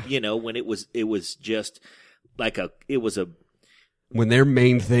kids. When it was just like when their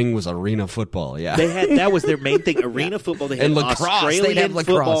main thing was arena football. Yeah. that was their main thing. Arena football. They had And lacrosse. Australian They'd have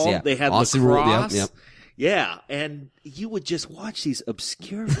lacrosse, football. yeah. They had Aussie lacrosse. rule, yep. Yeah, and you would just watch these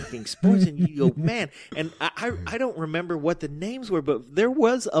obscure fucking sports, and you go, man. And I don't remember what the names were, but there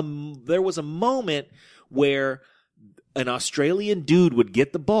was a moment where an Australian dude would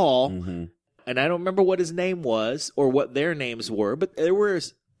get the ball, and I don't remember what his name was or what their names were, but there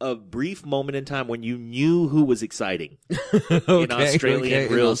was a brief moment in time when you knew who was exciting in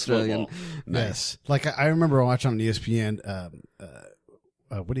Australian rules football. Nice. Like I remember watching on ESPN.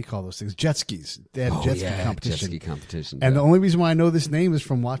 What do you call those things? Jet skis. They had jet ski competition. Jet ski competition. And the only reason why I know this name is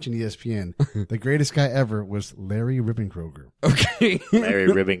from watching ESPN. The greatest guy ever was Larry Ribbenkroger. Okay. Larry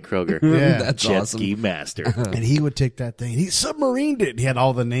Ribbenkroger. Yeah. That's jet awesome. ski master. And he would take that thing. He submarined it. He had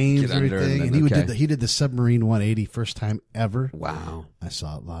all the names Get and under everything. and And he did the submarine 180 first time ever. Wow. I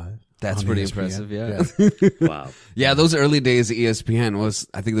saw it live. That's on pretty ESPN. impressive, yeah. Wow. Yeah, those early days of ESPN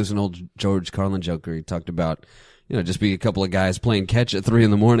I think there's an old George Carlin joke where he talked about, just be a couple of guys playing catch at 3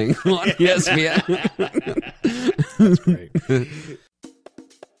 a.m. on ESPN. That's great.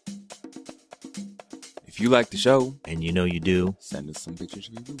 If you like the show, And you know you do, send us some pictures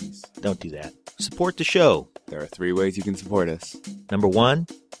of your movies. don't do that. Support the show. There are 3 ways you can support us. Number 1,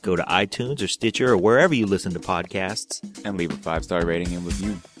 go to iTunes or Stitcher or wherever you listen to podcasts. And leave a 5-star rating and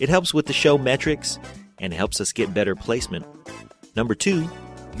review. It helps with the show metrics and helps us get better placement. Number 2,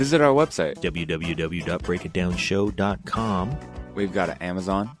 Visit our website. www.breakitdownshow.com. We've got an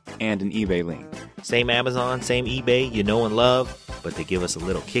Amazon and an eBay link. Same Amazon, same eBay, you know and love, but they give us a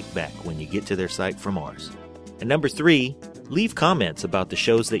little kickback when you get to their site from ours. And number 3, leave comments about the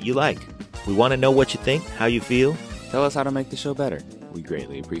shows that you like. We want to know what you think, how you feel. Tell us how to make the show better. We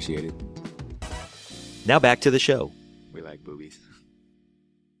greatly appreciate it. Now back to the show. We like boobies.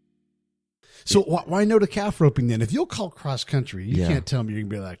 So why no to calf roping then? If you'll call cross country, you Yeah. can't tell me you're going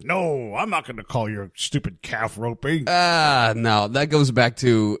to be like, no, I'm not going to call your stupid calf roping. No, that goes back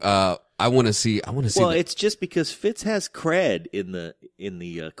to, I want to see. Well, it's just because Fitz has cred in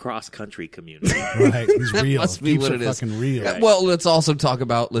the cross country community. Right. He's real. must be Keeps what it it is. fucking real. Yeah, well, let's also talk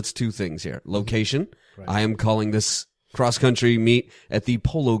about, two things here. Location. Right. I am calling this cross country meet at the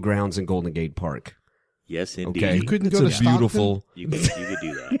Polo Grounds in Golden Gate Park. Yes, indeed. Okay. You couldn't It's go a to Stockton? beautiful. You could do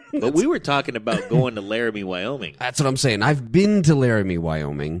that. But we were talking about going to Laramie, Wyoming. That's what I'm saying. I've been to Laramie,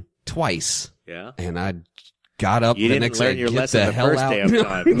 Wyoming twice, Yeah. and I got up You the didn't next learn day. your Get lesson the hell first out. damn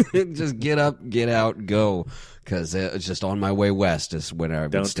time. Just get up, get out, go. Because it's just on my way west is when I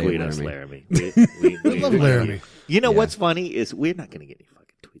would Don't stay tweet in us, Laramie. Laramie. We love Laramie. You know Yeah. what's funny is we're not going to get any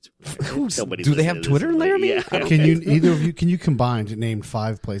fucking tweets. Nobody's Do they listening have to this. Twitter in Laramie? Yeah. I don't Can you either of you combine to name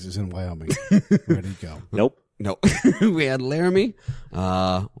 5 places in Wyoming? Ready to go. Nope. No. We had Laramie. We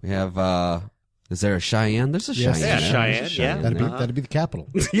have, is there a Cheyenne? There's a Yes. Cheyenne. Yeah, There's a Cheyenne, yeah. there. That'd be the capital.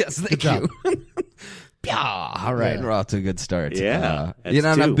 Yes, thank job. you. Yeah, all right, Yeah. we're off to a good start. Yeah, that's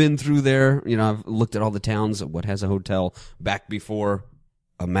and 2. I've been through there. I've looked at all the towns. What has a hotel back before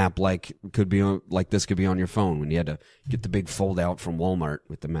a map like this could be on your phone when you had to get the big fold out from Walmart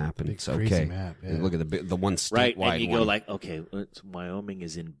with the map, and Big it's crazy okay. map, yeah. And look at the one Right, statewide and you one. go like, okay, Wyoming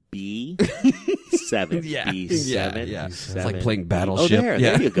is in B7. yeah, B7. yeah. It's Seven. like playing Oh, Battleship.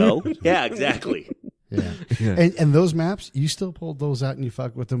 there you go. Yeah, exactly. Yeah. Yeah. And those maps, you still pulled those out and you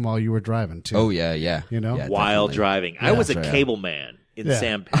fucked with them while you were driving too. Oh yeah, yeah. You know? Yeah, While definitely. driving. I Yeah. was a That's right. cable man in Yeah.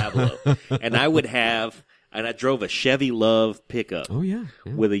 San Pablo, and I drove a Chevy Love pickup Oh yeah.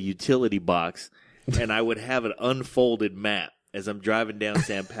 Yeah. with a utility box, and I would have an unfolded map as I'm driving down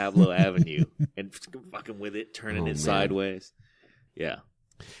San Pablo Avenue and fucking with it, turning Oh, it man. sideways. Yeah.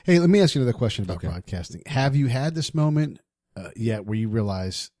 Hey, let me ask you another question about Okay. broadcasting. Have you had this moment yet where you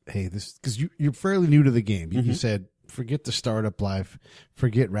realize, hey, this, because you're fairly new to the game. You said, forget the startup life,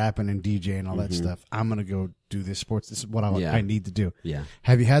 forget rapping and DJ and all that stuff. I'm going to go do this sports. This is what Yeah. I need to do. Yeah.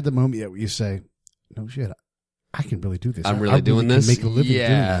 Have you had the moment yet where you say, no shit, I can really do this. I'm I really doing can this. Make a living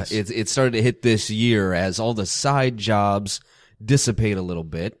yeah, doing this. it started to hit this year as all the side jobs dissipate a little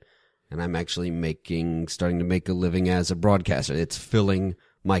bit, and I'm actually starting to make a living as a broadcaster. It's filling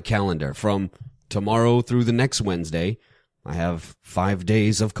my calendar from tomorrow through the next Wednesday. I have 5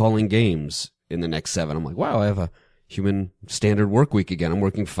 days of calling games in the next 7. I'm like, wow, I have a human standard work week again. I'm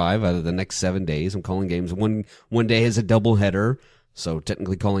working 5 out of the next 7 days. I'm calling games. One day is a doubleheader, so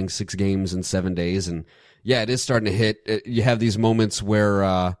technically calling 6 games in 7 days. And yeah, it is starting to hit. You have these moments where,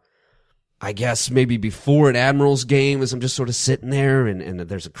 I guess maybe before an Admirals game, as I'm just sort of sitting there and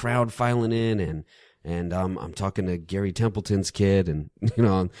there's a crowd filing in and I'm talking to Gary Templeton's kid and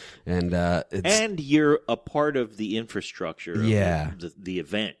it's And you're a part of the infrastructure of Yeah. the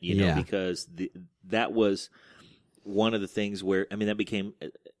event, Yeah. because that was one of the things where, that became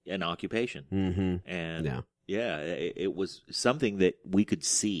an occupation. mm-hmm. And Yeah. it was something that we could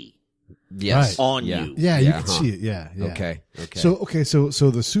see. Yes. on Yeah. you. Yeah, you Yeah, can huh. see it. Yeah, yeah. Okay.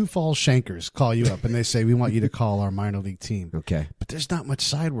 So the Sioux Falls Shankers call you up and they say, we want you to call our minor league team. Okay. But there's not much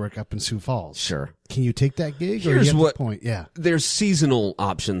side work up in Sioux Falls. Sure. Can you take that gig? Here's or you have what- to point. Yeah. There's seasonal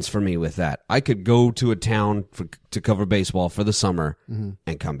options for me with that. I could go to a town to cover baseball for the summer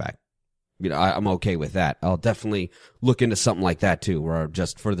and come back. I'm okay with that. I'll definitely look into something like that too, where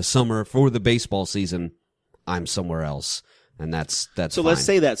just for the summer, for the baseball season, I'm somewhere else. And that's So fine. let's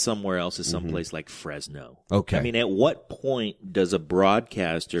say that somewhere else is someplace like Fresno. Okay. I mean, at what point does a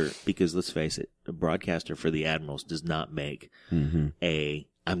broadcaster, because let's face it, a broadcaster for the Admirals does not make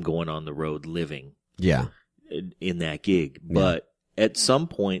I'm going on the road living Yeah. in that gig. But at some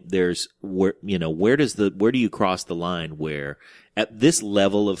point there's where do you cross the line where at this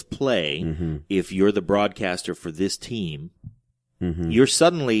level of play, if you're the broadcaster for this team, you're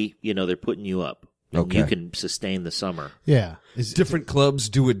suddenly, they're putting you up. And Okay. you can sustain the summer. Yeah. Different clubs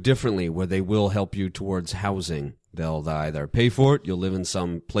do it differently, where they will help you towards housing. They'll either pay for it, you'll live in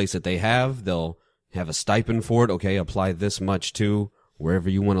some place that they have, they'll have a stipend for it, okay, apply this much to wherever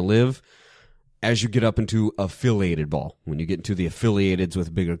you want to live. As you get up into affiliated ball, when you get into the affiliateds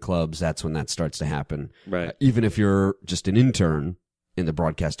with bigger clubs, that's when that starts to happen. Right. Even if you're just an intern in the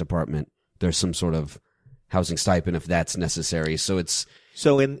broadcast department, there's some sort of housing stipend if that's necessary. So it's...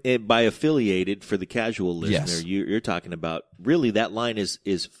 So by affiliated, for the casual listener, Yes. you're talking about really that line is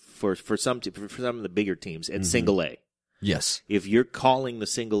for some of the bigger teams at single A. Yes. If you're calling the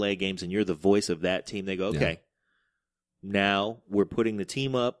single A games and you're the voice of that team, they go, okay, now we're putting the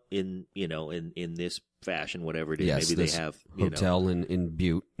team up in this fashion, whatever it is. Yes, Maybe this they have hotel in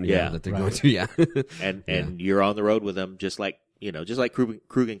Butte. Yeah. That they're Right. going to. Yeah. and you're on the road with them, just like Krug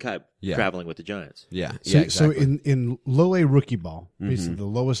and Kuip traveling with the Giants. Yeah. So, Yeah. Exactly. so in low A rookie ball, basically the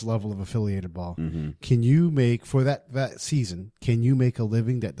lowest level of affiliated ball, can you make for that season? Can you make a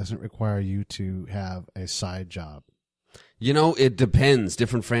living that doesn't require you to have a side job? It depends.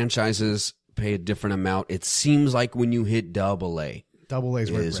 Different franchises pay a different amount. It seems like when you hit Double A Double A's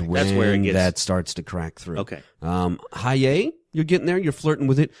where it is breaks. when That's where it gets- that starts to crack through. Okay. High A, you're getting there. You're flirting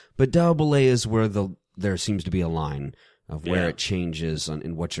with it, but Double A is where there seems to be a line of where Yeah. it changes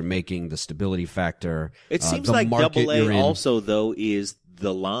in what you're making, the stability factor. It seems the like market Double you're A in. also though is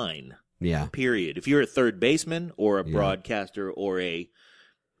the line. Yeah. Period. If you're a third baseman or a broadcaster or a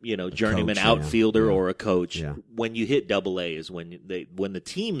journeyman coach, outfielder or a coach, Yeah. when you hit Double A is when the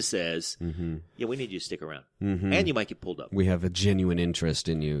team says, "Yeah, we need you to stick around," and you might get pulled up. We have a genuine interest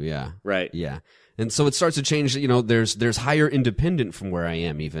in you. Yeah. Right. Yeah. And so it starts to change. There's higher independent from where I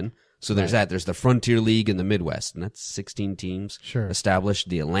am even. So there's that. There's the Frontier League in the Midwest, and that's 16 teams Sure. established.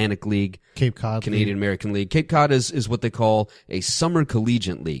 The Atlantic League, Cape Cod Canadian American League. Cape Cod is what they call a summer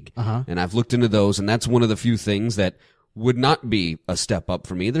collegiate league. Uh-huh. And I've looked into those, and that's one of the few things that would not be a step up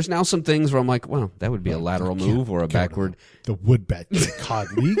for me. There's now some things where I'm like, well, that would be a lateral move or a backward. the Woodbat Cape Cod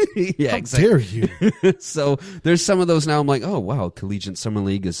League. Yeah, How exactly. dare you? So there's some of those now. I'm like, oh wow, collegiate summer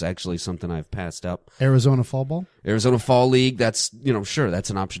league is actually something I've passed up. Arizona Fall Ball. Arizona Fall League, that's, sure, that's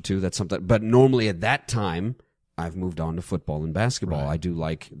an option too. That's something. But normally at that time, I've moved on to football and basketball. Right. I do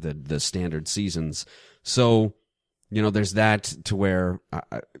like the standard seasons. So, there's that to where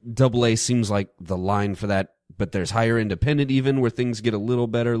Double A seems like the line for that. But there's higher independent even where things get a little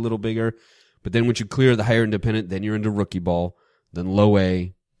better, a little bigger. But then once you clear the higher independent, then you're into rookie ball, then low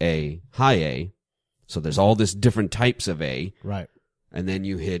A, high A. So there's all this different types of A. Right. And then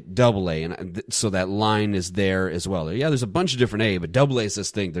you hit Double A, and so that line is there as well. Yeah, there's a bunch of different A, but Double A is this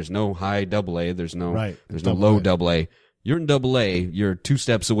thing. There's no high Double A. There's no Right. There's no Double low A. Double A. You're in Double A. You're 2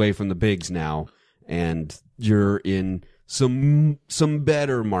 steps away from the bigs now, and you're in some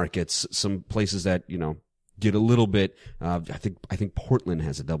better markets, some places that get a little bit. I think Portland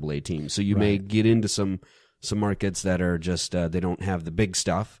has a Double A team, so you may get into some markets that are just they don't have the big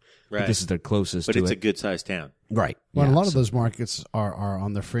stuff. Right. But this is their closest But to it's it. a good sized town. Right. Well, Yeah, a lot of so- those markets are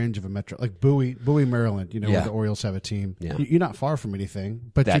on the fringe of a metro, like Bowie, Maryland. Where Yeah. the Orioles have a team. Yeah. You're not far from anything,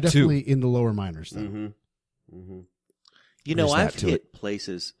 but That you're too. definitely in the lower minors. Though. Mm-hmm. Mm-hmm. I've that to hit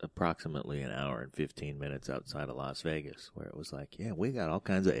places approximately an hour and 15 minutes outside of Las Vegas where it was like, yeah, we got all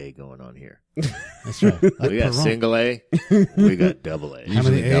kinds of A going on here. That's right. Like We got Perron. single A, we got double A. How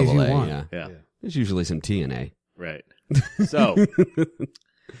many Usually A's Double you A, want? yeah. Yeah, There's usually some T and A. right. So,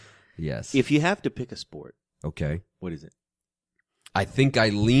 Yes. if you have to pick a sport, Okay. what is it? I think I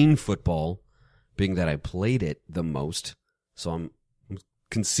lean football, being that I played it the most, so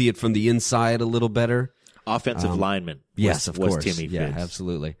can see it from the inside a little better. Offensive lineman. Yes, of course. Timmy yeah, Fitz.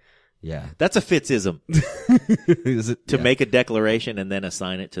 absolutely. Yeah. That's a Fitzism Is it to yeah. make a declaration and then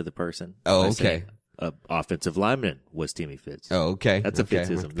assign it to the person. Oh, By okay. saying, a offensive lineman was Timmy Fitz. Oh, okay. That's a okay.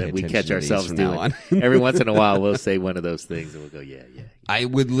 Fitzism Pay that we attention catch to these ourselves from now doing. on. Every once in a while, we'll say one of those things, and we'll go, yeah. I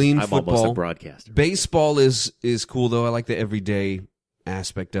would lean I'm football. almost a broadcaster. Baseball is cool, though. I like the everyday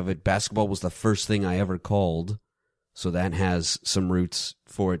aspect of it. Basketball was the first thing I ever called, so that has some roots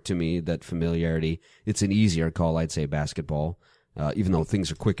for it to me, that familiarity. It's an easier call, I'd say, basketball. Even though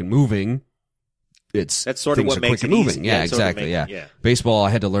things are quick and moving, that's sort of things what are makes quick it and easy. moving. Yeah, Yeah, it sort of exactly. makes- Yeah. yeah. Baseball, I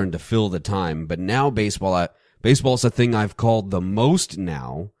had to learn to fill the time, but now baseball's a thing I've called the most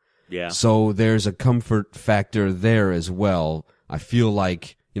now. Yeah. So there's a comfort factor there as well. I feel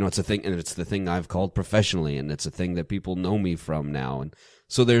like, it's a thing, and it's the thing I've called professionally, and it's a thing that people know me from now. And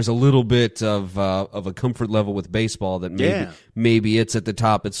so there's a little bit of a comfort level with baseball that maybe it's at the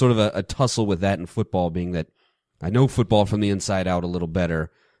top. It's sort of a tussle with that in football, being that I know football from the inside out a little better.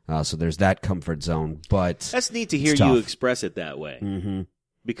 So there's that comfort zone, but That's neat to hear you express it that way. Mm-hmm.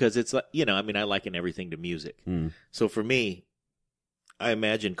 Because it's like, I liken everything to music. Mm. So for me, I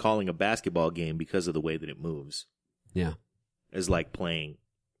imagine calling a basketball game because of the way that it moves yeah, is like playing,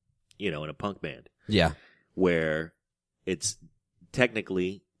 in a punk band yeah, where it's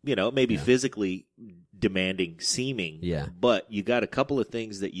technically, maybe physically demanding seeming. Yeah. But you got a couple of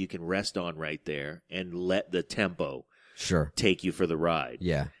things that you can rest on right there and let the tempo sure, take you for the ride.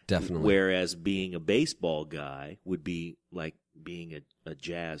 yeah, definitely. Whereas being a baseball guy would be like being a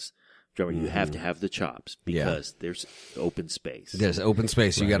jazz drummer. You have to have the chops because there's open space. There's open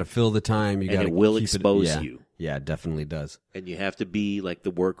space. You got to fill the time. You got And to it will keep expose yeah. you. Yeah, it definitely does. And you have to be like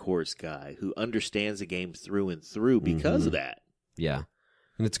the workhorse guy who understands the game through and through because of that. Yeah.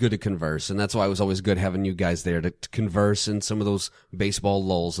 And it's good to converse. And that's why it was always good having you guys there to converse in some of those baseball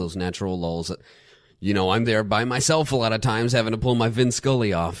lulls, those natural lulls that, I'm there by myself a lot of times having to pull my Vin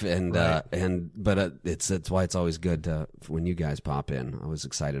Scully off. And, but it's why it's always good when you guys pop in. I was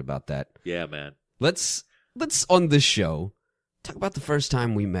excited about that. Yeah, man. Let's on this show talk about the first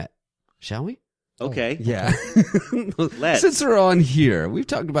time we met, shall we? Okay. Yeah. Let's. Since we're on here, we've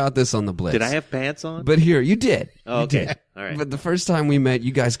talked about this on the Blitz. Did I have pants on? But here, you did. Oh, You okay. did. All right. But the first time we met,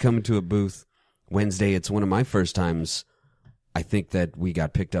 you guys come to a booth Wednesday. It's one of my first times, I think, that we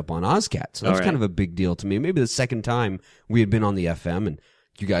got picked up on OzCat. So that All was right. kind of a big deal to me. Maybe the second time we had been on the FM, and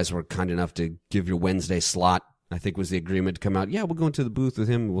you guys were kind enough to give your Wednesday slot. I think was the agreement to come out. Yeah, we'll go into the booth with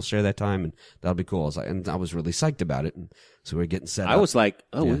him. We'll share that time, and that'll be cool. I was really psyched about it. And so we're getting set up. I was like,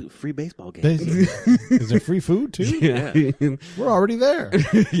 free baseball game. Is there free food too? Yeah. We're already there.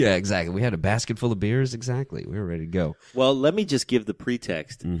 Yeah, exactly. We had a basket full of beers. Exactly. We were ready to go. Well, let me just give the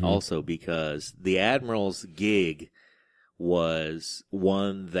pretext also, because the Admirals gig was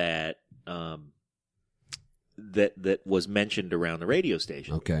one that that was mentioned around the radio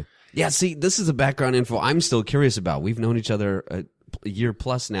station. Okay. Yeah, see, this is a background info I'm still curious about. We've known each other a year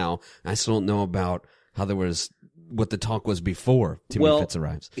plus now. I still don't know about how what the talk was before Timmy Fitz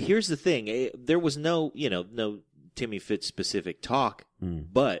arrives. Here's the thing. There was no Timmy Fitz specific talk,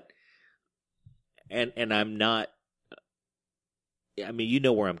 but, and I'm not, I mean, you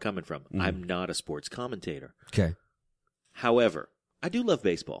know where I'm coming from. I'm not a sports commentator. Okay. However, I do love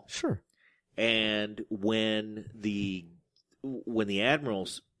baseball. Sure. And when the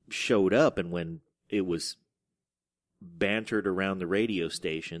Admirals showed up, and when it was bantered around the radio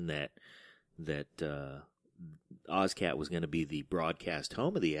station that OzCat was going to be the broadcast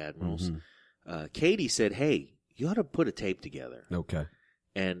home of the Admirals, Katie said, "Hey, you ought to put a tape together Okay.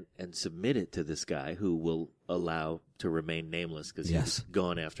 and submit it to this guy who will allow to remain nameless because he was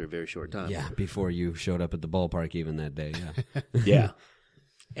gone after a very short time." Yeah, before you showed up at the ballpark even that day. Yeah. Yeah.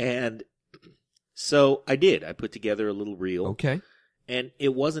 And so I did. I put together a little reel. Okay. And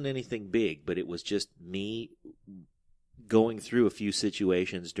it wasn't anything big, but it was just me going through a few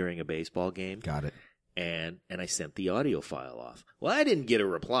situations during a baseball game. Got it. And I sent the audio file off. Well, I didn't get a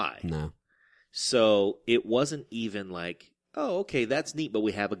reply. No. So it wasn't even like, oh, okay, that's neat, but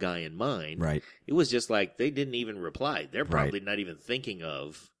we have a guy in mind. Right. It was just like they didn't even reply. They're probably not even thinking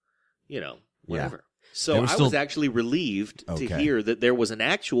of, whatever. Yeah. So They I were still- was actually relieved to Okay. hear that there was an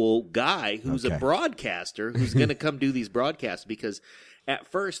actual guy who's a broadcaster who's going to come do these broadcasts, because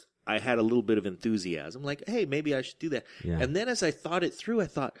at first I had a little bit of enthusiasm, like, hey, maybe I should do that. Yeah. And then as I thought it through, I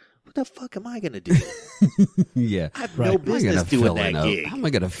thought, what the fuck am I going to do? Yeah. I have no business doing that gig. How am I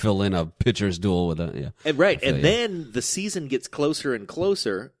going to fill in a pitcher's duel with a, yeah. And right. And you. then the season gets closer and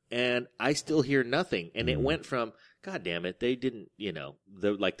closer, and I still hear nothing. And it went from, God damn it, they didn't,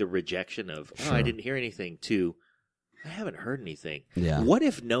 the rejection of, I didn't hear anything, to, I haven't heard anything. Yeah. What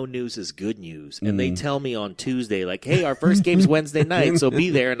if no news is good news? And they tell me on Tuesday, like, hey, our first game's Wednesday night, so be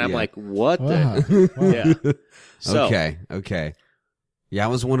there. And I'm like, what the? Wow. Yeah. So, Okay. Yeah, I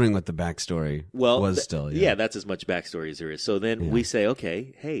was wondering what the backstory was still. Yeah, that's as much backstory as there is. So then we say,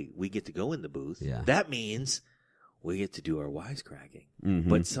 okay, hey, we get to go in the booth. Yeah. That means we get to do our wisecracking. Mm-hmm.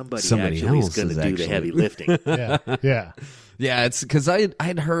 But somebody else actually is going to do the heavy lifting. Yeah. Yeah, it's because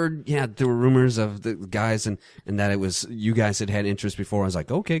I'd heard, there were rumors of the guys and that it was, you guys had interest before. I was like,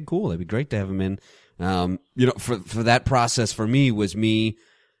 okay, cool. That'd be great to have him in. For that process for me was me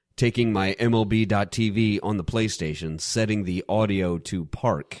taking my MLB.TV on the PlayStation, setting the audio to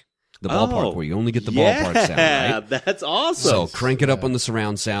park, the ballpark where you only get the ballpark sound, right? Yeah, that's awesome. So crank it up on the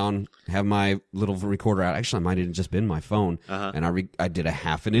surround sound, have my little recorder out. Actually, I might have just been my phone. And I did a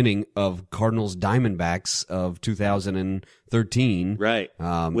half an inning of Cardinals Diamondbacks of 2013. Right.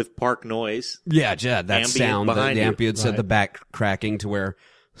 With park noise. Yeah, that ambient sound, the behind you. ambient said the back cracking to where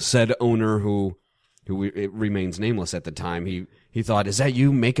said owner who it remains nameless at the time, he thought, is that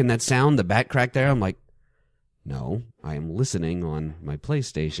you making that sound, the back crack there? I'm like, no, I am listening on my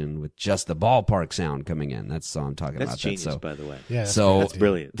PlayStation with just the ballpark sound coming in. That's all I'm talking about. That's genius, so, by the way. Yeah, that's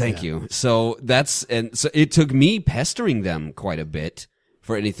brilliant. Thank you. So so it took me pestering them quite a bit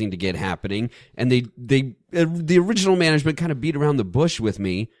for anything to get happening. And the original management kind of beat around the bush with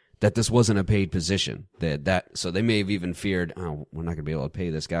me that this wasn't a paid position. So they may have even feared, oh, we're not going to be able to pay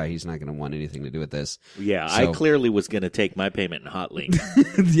this guy. He's not going to want anything to do with this. Yeah, So- I clearly was going to take my payment in Hotlink.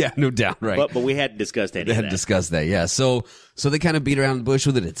 Yeah, no doubt, right. But we hadn't discussed any They of had that. discussed that, yeah. So they kind of beat around the bush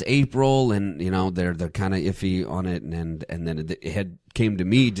with it. It's April, and they're kind of iffy on it, and then it came to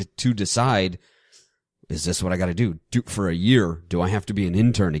me to decide: is this what I got to do for a year? Do I have to be an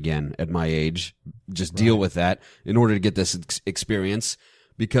intern again at my age? Just deal with that in order to get this experience,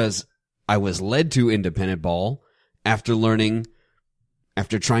 because I was led to independent ball after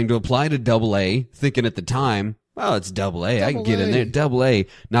trying to apply to AA, thinking at the time, well, it's AA. I can get in there. AA,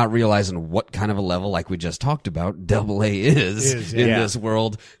 not realizing what kind of a level, like we just talked about, AA is in this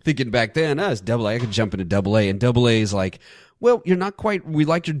world. Thinking back then, it's AA. I could jump into AA. And AA is like, well, you're not quite, we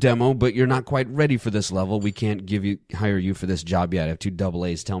like your demo, but you're not quite ready for this level. We can't hire you for this job yet. I have 2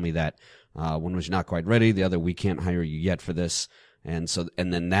 AAs tell me that. One was not quite ready. The other, we can't hire you yet for this. And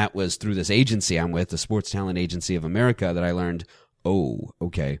then that was through this agency I'm with, the Sports Talent Agency of America, that I learned, oh,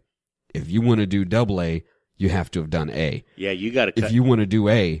 okay, if you want to do AA, you have to have done A. Yeah, you got to. If you want to do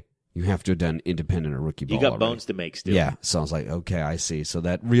A, you have to have done independent or rookie ball. You got already. bones to make still. Yeah, so I was like, okay, I see. So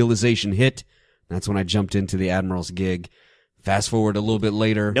that realization hit. That's when I jumped into the Admirals gig. Fast forward a little bit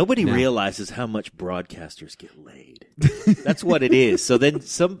later. Nobody realizes how much broadcasters get laid. That's what it is. So then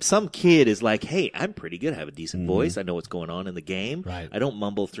some kid is like, hey, I'm pretty good. I have a decent voice. I know what's going on in the game. Right. I don't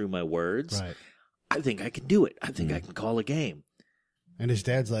mumble through my words. Right. I think I can do it. I think I can call a game. And his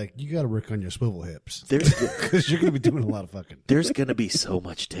dad's like, you got to work on your swivel hips. There's You're going to be doing a lot of fucking. there's going to be so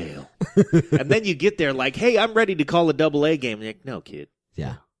much tail. And then you get there like, hey, I'm ready to call a AA game. And you're like, no, kid.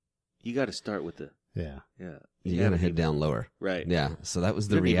 Yeah. You got to start with the, Yeah. yeah. You got to head down lower. Right. Yeah. So that was You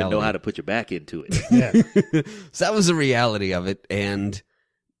the don't even reality. know how to put your back into it. Yeah. So that was the reality of it. And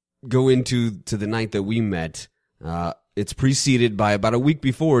go into the night that we met. It's preceded by about a week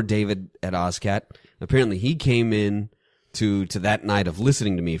before David at OzCat. Apparently he came in to that night of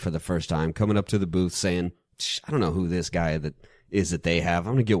listening to me for the first time, coming up to the booth saying, I don't know who this guy that they have.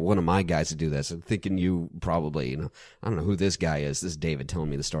 I'm going to get one of my guys to do this. I'm thinking you probably, I don't know who this guy is. This is David telling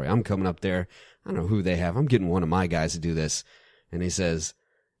me the story. I'm coming up there. I don't know who they have. I'm getting one of my guys to do this. And he says,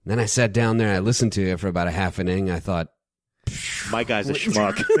 then I sat down there and I listened to it for about a half an inning. I thought, My guy's a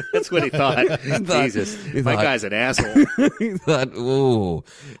schmuck. That's what he thought. Jesus. My guy's an asshole. he thought, oh,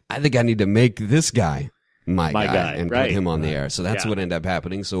 I think I need to make this guy my guy and right. put him on the air. So that's Yeah. what ended up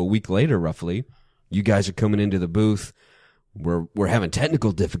happening. So a week later, roughly, you guys are coming into the booth. We're having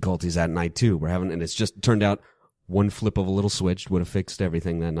technical difficulties that night too. And it's just turned out one flip of a little switch would have fixed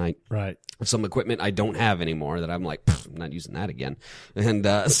everything that night. Right. Some equipment I don't have anymore that I'm like, I'm not using that again. And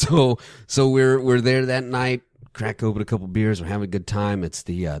so we're there that night, crack open a couple beers, we're having a good time. It's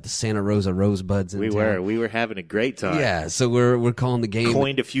the Santa Rosa Rosebuds in town. We were having a great time. Yeah, so we're calling the game.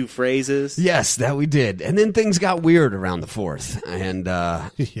 Coined a few phrases. Yes, that we did. And then things got weird around the 4th. And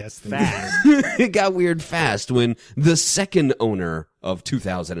Yes. Fast. it got weird fast when the second owner of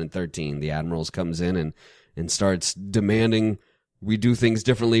 2013, the Admirals, comes in and starts demanding we do things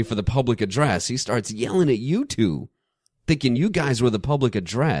differently for the public address. He starts yelling at you two, thinking you guys were the public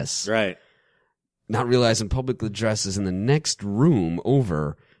address. Right. Not realizing public address is in the next room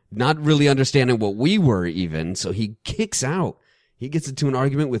over, not really understanding what we were even. So he kicks out. He gets into an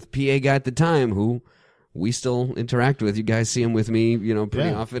argument with PA guy at the time who we still interact with. You guys see him with me, pretty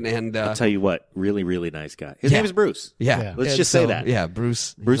often. And I'll tell you what, really, really nice guy. His Yeah. name is Bruce. yeah, Let's And just say that. Yeah,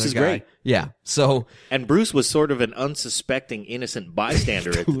 Bruce. Bruce he's is our guy. great. Yeah. So And Bruce was sort of an unsuspecting, innocent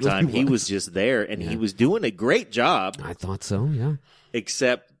bystander at the time. He was just there, and he was doing a great job, I thought so. Yeah.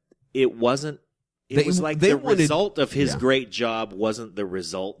 except it wasn't. It was like they the wanted- result of his Yeah. great job wasn't the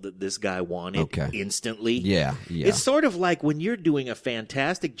result that this guy wanted instantly. Yeah. Yeah. It's sort of like when you're doing a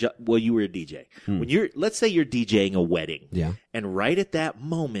fantastic job. Well, you were a DJ. Let's say you're DJing a wedding. Yeah. And right at that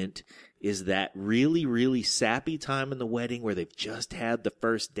moment is that really, really sappy time in the wedding where they've just had the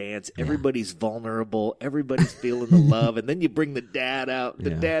first dance. Everybody's vulnerable. Everybody's feeling the love. And then you bring the dad out.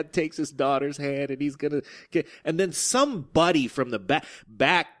 The dad takes his daughter's hand and he's going to get, and then somebody from the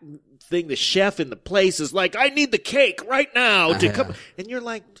back thing, the chef in the place is like, I need the cake right now to come. And you're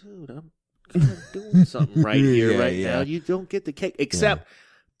like, dude, I'm kind of doing something right here now. You don't get the cake except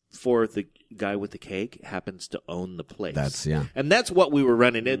for the guy with the cake happens to own the place. And that's what we were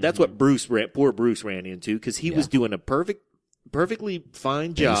running in. That's what poor Bruce ran into, because he was doing a perfectly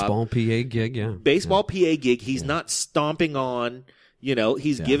fine job. Baseball PA gig, yeah. Baseball PA gig. He's not stomping on,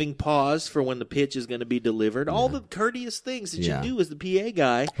 he's giving pause for when the pitch is going to be delivered. All the courteous things that you do as the PA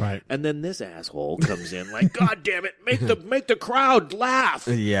guy. Right. And then this asshole comes in like, God damn it, make the crowd laugh.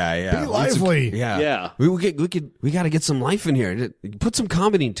 Yeah. Be lively. Yeah. We got to get some life in here. Put some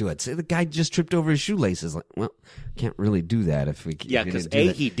comedy into it. Say the guy just tripped over his shoelaces. Like, well, can't really do that if we. Yeah, because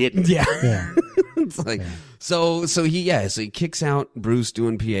because he didn't. Yeah. It's like so he kicks out Bruce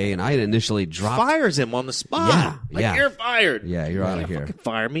doing PA, and I had initially dropped. Fires him on the spot. You're fired. Yeah, you're out of here. Fucking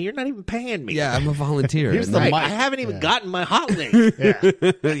fire me. You're not even paying me. Yeah, I'm a volunteer. Here's And the then- mic. I haven't even gotten my hot link.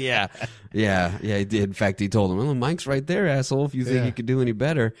 yeah. He did. In fact, he told him, "Well, the mic's right there, asshole. If you think you could do any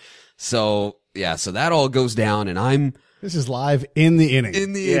better." So that all goes down, and I'm This is live in the inning.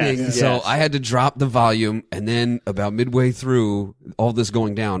 in the inning. So I had to drop the volume, and then about midway through all this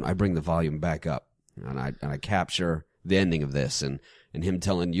going down, I bring the volume back up, and I capture the ending of this, and him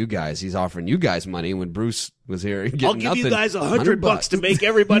telling you guys he's offering you guys money when Bruce was here. I'll give you guys $100 to make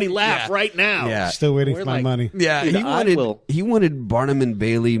everybody laugh right now. Yeah. Still waiting We're for my like- money. Yeah, Dude, he wanted Barnum and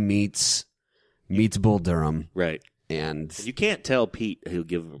Bailey meets Bull Durham, Right. and You can't tell Pete he'll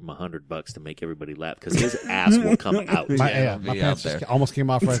give him $100 to make everybody laugh because his ass will come out. My be pants out just there. almost came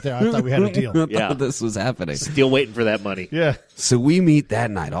off right there. I thought we had a deal. Yeah. this was happening. Still waiting for that money. Yeah. So we meet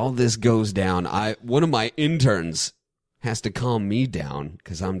that night. All this goes down. One of my interns has to calm me down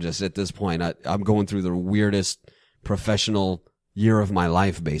because I'm just at this point. I'm going through the weirdest professional year of my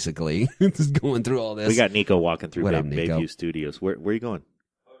life, basically. Just going through all this. We got Nico walking through What up, Nico? Bayview Studios. Where are you going?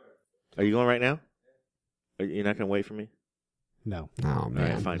 Are you going right now? You're not going to wait for me? No. Oh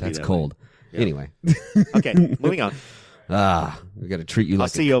man, fine, be that's that cold. Yeah. Anyway, Okay, moving on. we got to treat you I'll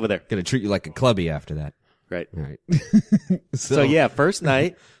like see you over there. Got to treat you like a clubby after that. Right. All right. So yeah, first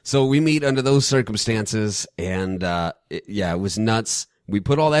night. So we meet under those circumstances, and it was nuts. We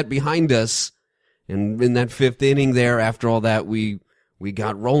put all that behind us, and in that fifth inning there, after all that, we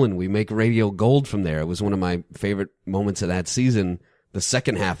got rolling. We make radio gold from there. It was one of my favorite moments of that season, the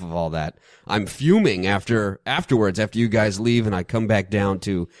second half of all that. I'm fuming afterwards, after you guys leave, and I come back down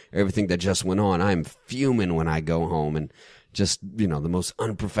to everything that just went on. I'm fuming when I go home, and just, the most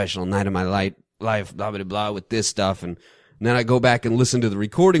unprofessional night of my life, blah, blah, blah, with this stuff, and then I go back and listen to the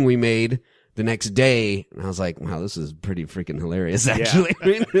recording we made the next day, and I was like, wow, this is pretty freaking hilarious, actually.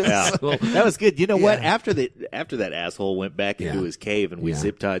 Yeah. So- That was good. You know what? After that asshole went back into his cave and we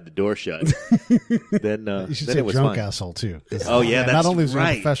zip tied the door shut, then You should then say it was drunk fun. asshole, too. Oh yeah, that's Not only was he right.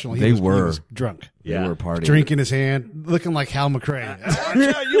 unprofessional, They he was were. drunk. They Yeah. were partying. Drink in his hand, looking like Hal McRae.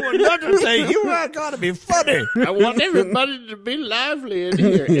 You were not to say you are gotta be funny. I want everybody to be lively in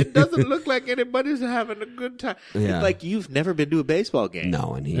here. It doesn't look like anybody's having a good time. Yeah. It's like you've never been to a baseball game.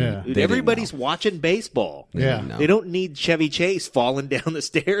 No, and he. Yeah. they Dude, didn't everybody's know. watching baseball. They Yeah. didn't know. They don't need Chevy Chase falling down the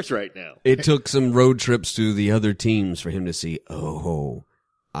stairs right now. It took some road trips to the other teams for him to see. Oh,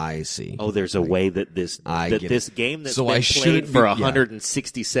 I see. Oh, there's a way that this get this it. game that's So been I played shouldn't for be-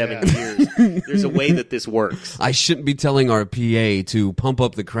 167 years. There's a way that this works. I shouldn't be telling our PA to pump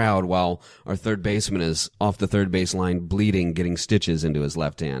up the crowd while our third baseman is off the third base line bleeding, getting stitches into his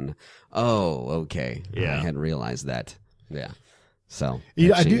left hand. Oh, okay. Yeah. I hadn't realized that. Yeah. So I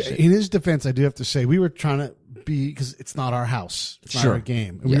do. changed it. In his defense, I do have to say we were trying to be, because it's not our house, it's not Sure. our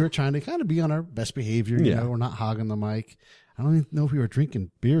game, and Yeah. we were trying to kind of be on our best behavior. Yeah. We're not hogging the mic. I don't even know if we were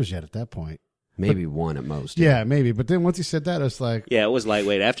drinking beers yet at that point. Maybe one at most. Yeah, maybe. But then once he said that, I was like, Yeah, it was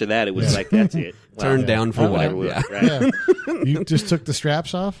lightweight. After that, it was like, that's it. Well, Turned down for whatever what? we Yeah. right? yeah. You just took the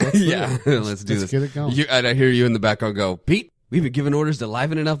straps off. Let's do Yeah. it. Let's do Let's this. get it going. And I hear you in the background go, Pete, we've been giving orders to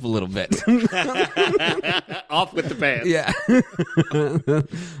liven it up a little bit. Off with the pants. Yeah.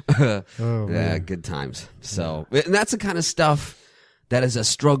 Oh, Yeah, man. good times. So, and that's the kind of stuff that is a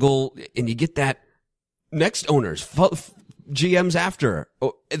struggle, and you get that next owners, GMs after,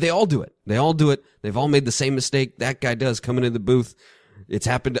 they all do it. They all do it. They've all made the same mistake that guy does coming in the booth. It's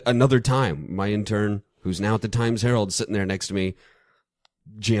happened another time. My intern, who's now at the Times Herald, sitting there next to me,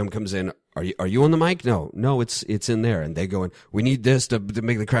 GM comes in. Are you on the mic? No, it's in there. And they go in, we need this to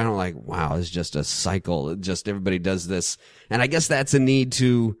make the crowd. I'm like, wow, it's just a cycle. Just everybody does this. And I guess that's a need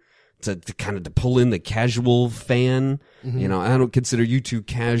to kind of to pull in the casual fan. You know, I don't consider you two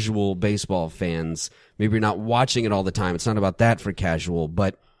casual baseball fans. Maybe you're not watching it all the time. It's not about that for casual,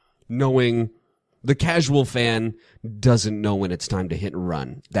 but knowing the casual fan doesn't know when it's time to hit and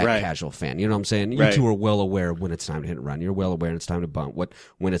run. That Right. casual fan. You know what I'm saying? You Right. two are well aware when it's time to hit and run. You're well aware it's time to bunt.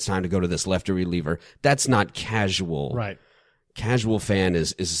 When it's time to go to this lefty reliever. That's not casual. Right. Casual fan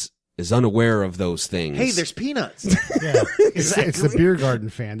is unaware of those things. Hey, there's peanuts. Yeah. It's the beer garden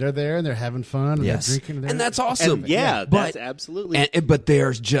fan. They're there and they're having fun and yes, they're drinking. and that's awesome. And yeah, but that's absolutely. but they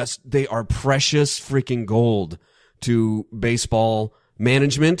are precious freaking gold to baseball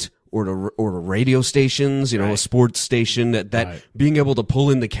management or to radio stations, you know, a sports station that Right. being able to pull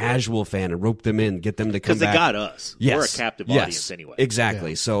in the casual fan and rope them in, get them to come Because they back. got us. Yes. We're a captive Yes. audience anyway.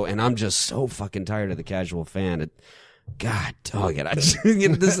 Exactly. So, and I'm just so fucking tired of the casual fan. God dog it. I just, you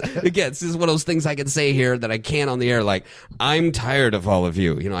know, this is one of those things I can say here that I can't on the air. Like, I'm tired of all of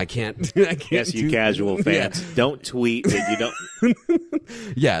you. You know, I can't. Yes, you casual fans. Don't tweet that you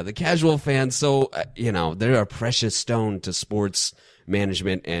don't. Yeah, the casual fans. So, you know, they're a precious stone to sports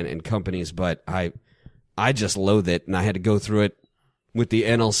management and companies, but I just loathe it, and I had to go through it with the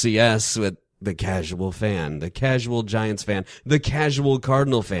NLCS with the casual fan, the casual Giants fan, the casual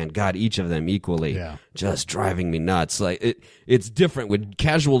Cardinal fan. God, each of them equally just driving me nuts. Like it's different with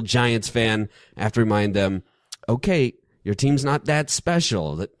casual Giants fan. I have to remind them, okay, your team's not that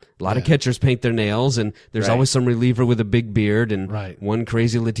special. A lot of catchers paint their nails, and there's Right. always some reliever with a big beard and one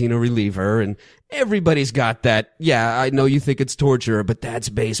crazy Latino reliever, and everybody's got that. Yeah, I know you think it's torture, but that's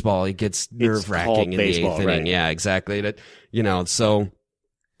baseball. It gets nerve-wracking in the baseball, eighth right. inning. Yeah, exactly. That, you know, so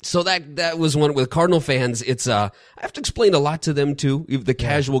that was one with Cardinal fans. It's I have to explain a lot to them too. The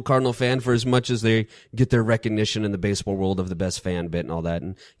casual Cardinal fan, for as much as they get their recognition in the baseball world of the best fan bit and all that.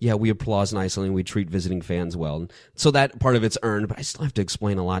 And yeah, we applause nicely and we treat visiting fans well. And so that part of it's earned, but I still have to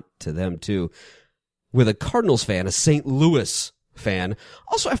explain a lot to them too. With a Cardinals fan, a St. Louis fan,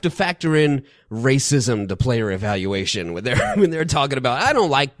 also have to factor in racism to player evaluation when they're talking about, I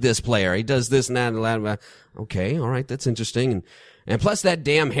don't like this player. He does this and that and that. Okay, all right, that's interesting. And plus that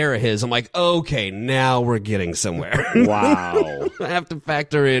damn hair of his, I'm like, okay, now we're getting somewhere. Wow. I have to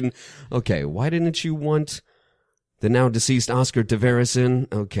factor in, okay, why didn't you want the now deceased Oscar Taveras in?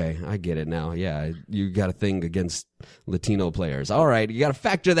 Okay, I get it now. Yeah, you got a thing against Latino players. All right, you got to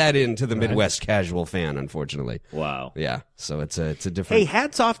factor that into the Midwest casual fan, unfortunately. Wow. Yeah, so it's a different. Hey,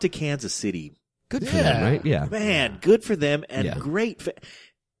 hats off to Kansas City. Good for them, right? Yeah. Man, good for them and Yeah. great.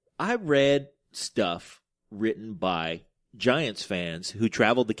 I read stuff written by Giants fans who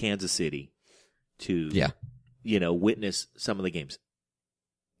traveled to Kansas City to, witness some of the games.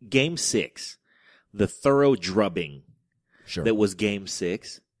 Game 6, the thorough drubbing Sure. that was Game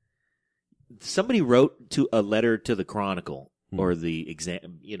 6. Somebody wrote to a letter to the Chronicle or the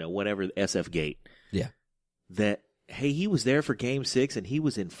exam, whatever, SF Gate. Yeah. That, hey, he was there for Game 6 and he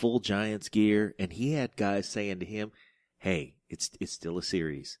was in full Giants gear and he had guys saying to him, hey, it's still a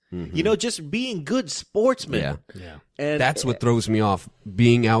series. Mm-hmm. Just being good sportsmen. Yeah. Yeah. And That's what throws me off.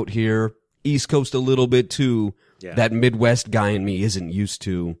 Being out here, East Coast a little bit too, Yeah. that Midwest guy in me isn't used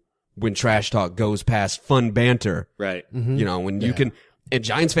to when trash talk goes past fun banter. Right. You know, when you can, and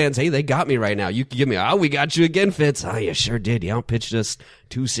Giants fans, hey, they got me right now. You can give me, we got you again, Fitz. Oh, you sure did. You outpitched us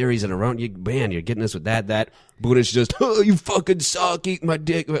 2 series in a row. You're getting us with that. But it's just, oh, you fucking suck, eat my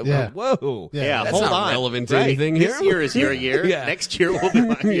dick. Yeah. Whoa. Yeah, That's hold not on. relevant to Right. anything here. This year is your year. Yeah. Next year will be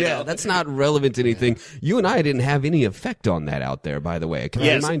mine. Yeah, that's not relevant to anything. You and I didn't have any effect on that out there, by the way. Can I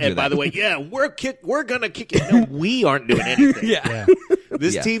Yes, remind and you by that? the way, we're gonna kick it. No, we aren't doing anything. Yeah.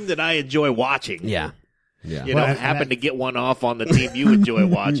 This Yeah. team that I enjoy watching. Yeah. Yeah. You know, and happen to get one off on the team you enjoy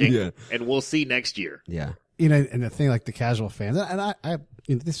watching, Yeah. and we'll see next year. Yeah. And the thing like the casual fans, and I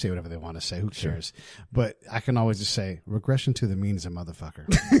they say whatever they want to say. Who cares? But I can always just say regression to the mean is a motherfucker,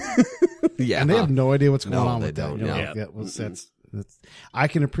 Yeah. and they have no idea what's going No, on they with don't, that. no. Like, that was, that's I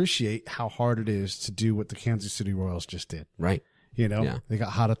can appreciate how hard it is to do what the Kansas City Royals just did. Right. Yeah. They got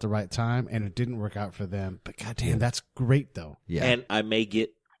hot at the right time, and it didn't work out for them. But goddamn, that's great though. Yeah. And I may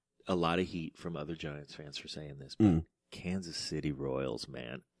get a lot of heat from other Giants fans for saying this, but Kansas City Royals,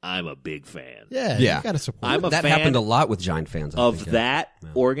 man. I'm a big fan. Yeah, Yeah. you got to support. I'm a that fan happened a lot with Giant fans. I of think, that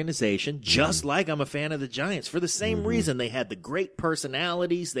organization, just like I'm a fan of the Giants for the same Mm-hmm. reason. They had the great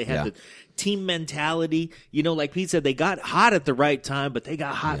personalities. They had Yeah. the team mentality. You know, like Pete said, they got hot at the right time, but they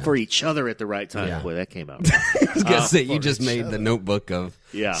got hot for each other at the right time. Yeah. Boy, that came out. I was gonna say you just made the notebook of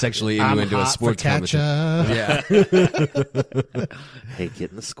Yeah. sexually I'm innuendo a hot sports for catch commentary. up. Yeah. Hey,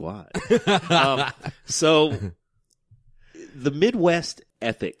 get in the squad. So the Midwest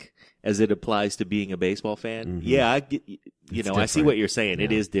ethic as it applies to being a baseball fan, I get, you know, I see different. what you're saying.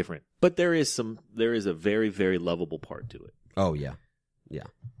 It is different, but there is a very, very lovable part to it. Oh yeah. Yeah.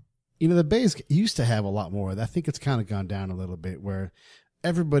 You know, the Bays used to have a lot more. I think it's kind of gone down a little bit where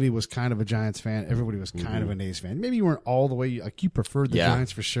everybody was kind of a Giants fan. Everybody was kind of an A's fan. Maybe you weren't all the way, like you preferred the Yeah.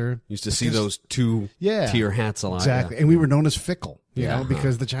 Giants for sure. Used to see those two tier hats a lot. Exactly. Yeah. And we were known as fickle, you Yeah. know,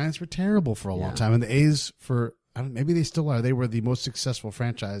 because the Giants were terrible for a long time. And the A's maybe they still are. They were the most successful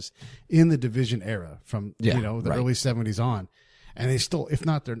franchise in the division era from, Yeah, you know, the right. early 70s on. And they still, if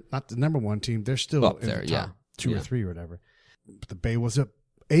not, they're not the number one team. They're still Up in there, the yeah. top two or Yeah. three or whatever. But the Bay was a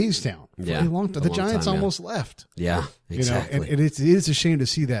A's town for Yeah, a long time. a The long Giants time, yeah. almost left. Yeah. Exactly. You know, and it is a shame to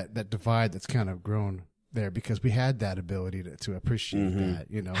see that divide that's kind of grown there because we had that ability to appreciate that,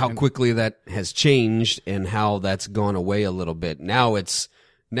 you know. how And- quickly that has changed and how that's gone away a little bit. Now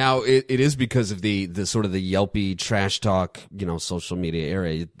it is because of the sort of the Yelpy trash talk, you know, social media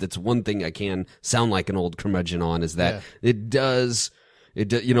area. That's one thing I can sound like an old curmudgeon on is that it does,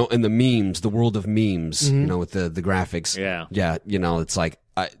 you know, in the memes, the world of memes, you know, with the graphics. Yeah. Yeah. You know, it's like,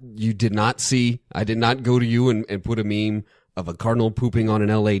 I did not go to you and put a meme of a Cardinal pooping on an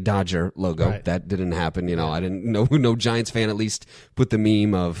LA Dodger logo. Right. That didn't happen. You know, I didn't know no Giants fan at least put the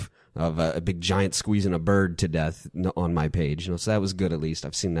meme of a big giant squeezing a bird to death on my page. You know, so that was good at least.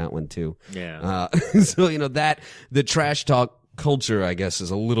 I've seen that one too. Yeah. So, you know, the trash talk culture, I guess,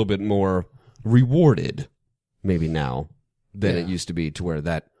 is a little bit more rewarded maybe now than it used to be to where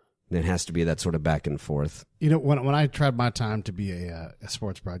that has to be that sort of back and forth. You know, when I tried my time to be a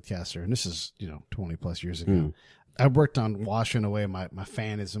sports broadcaster, and this is, you know, 20 plus years ago, I worked on washing away my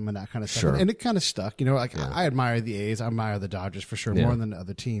fanism and that kind of stuff. Sure. And it kind of stuck, you know, like I admire the A's. I admire the Dodgers for sure, more than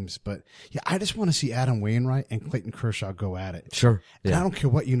other teams. But yeah, I just want to see Adam Wainwright and Clayton Kershaw go at it. Sure. And Yeah. I don't care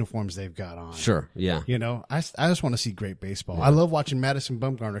what uniforms they've got on. Sure. Yeah. You know, I just want to see great baseball. I love watching Madison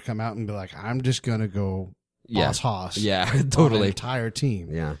Bumgarner come out and be like, I'm just going to go Boss Hoss. Yeah, on an totally. entire team.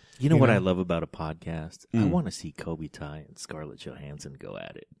 Yeah. You know You what know? I love about a podcast? I want to see Kobe Ty and Scarlett Johansson go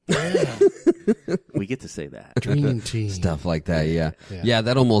at it. Yeah. We get to say that. Dream team. Stuff like that. Yeah. Yeah. Yeah.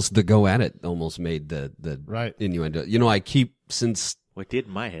 That almost, the go at it almost made the Right. innuendo. You know, I keep since What did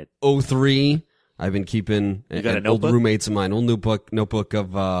in my head? 03, I've been keeping You got a old notebook? roommates of mine, old notebook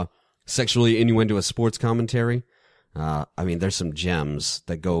of sexually innuendo sports commentary. I mean, there's some gems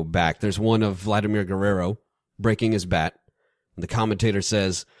that go back. There's one of Vladimir Guerrero breaking his bat. And the commentator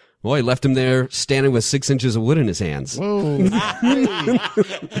says, well, he left him there standing with 6 inches of wood in his hands. Whoa.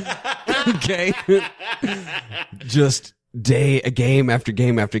 Okay. Just game after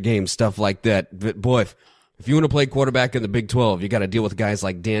game after game, stuff like that. But boy, if you want to play quarterback in the Big 12, you got to deal with guys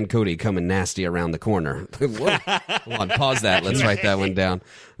like Dan Cody coming nasty around the corner. Whoa. Hold on, pause that. Let's write that one down.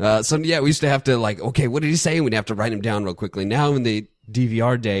 So yeah, we used to have to like, okay, what did he say? We'd have to write him down real quickly. Now in the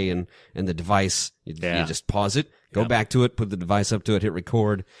DVR day and the device, you just pause it, go back to it, put the device up to it, hit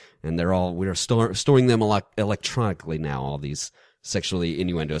record, and we're storing them electronically now, all these sexually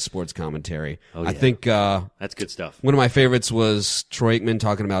innuendo sports commentary. Oh, yeah. I think, That's good stuff. one of my favorites was Troy Aikman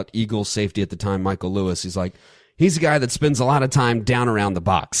talking about Eagles safety at the time, Michael Lewis. He's like, he's a guy that spends a lot of time down around the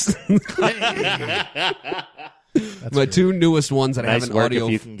box. My two newest ones that Nice have an work audio.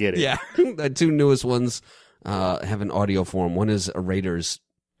 if you can get it. Yeah. The two newest ones have an audio form. One is a Raiders.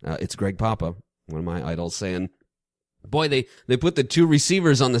 It's Greg Papa, one of my idols, saying, boy, they put the two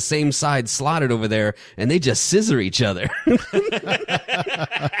receivers on the same side slotted over there, and they just scissor each other.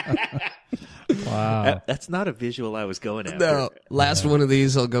 Wow. That's not a visual I was going at. No, last one of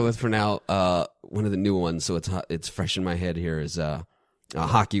these I'll go with for now. One of the new ones, so it's fresh in my head here, is a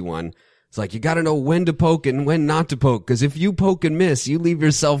hockey one. It's like, you got to know when to poke and when not to poke, because if you poke and miss, you leave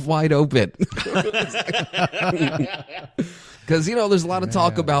yourself wide open. Because, you know, there's a lot of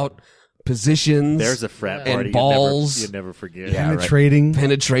talk about positions. There's a frat and party balls. you'd never forget. Yeah, right. Penetrating.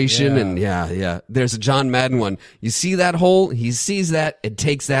 Penetration Yeah. and yeah. There's a John Madden one. You see that hole? He sees that and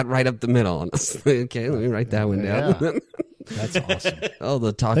takes that right up the middle. And I was like, okay, let me write that one down. Yeah. That's awesome. Oh,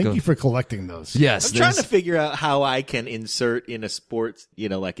 the talk Thank of you for collecting those. yes. I'm trying to there's- figure out how I can insert in a sports, you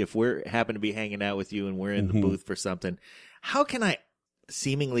know, like if we're happen to be hanging out with you and we're in the booth for something, how can I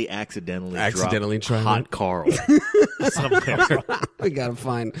seemingly accidentally try Hot Carl somewhere. We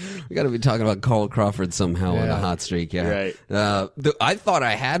gotta be talking about Carl Crawford somehow on a hot streak. Yeah, Right. I thought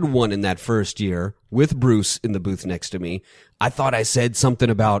I had one in that first year with Bruce in the booth next to me. I thought I said something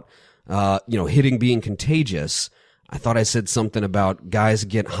about, hitting being contagious. I thought I said something about guys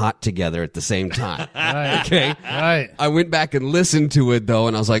get hot together at the same time. Right. Okay. Right. I went back and listened to it though,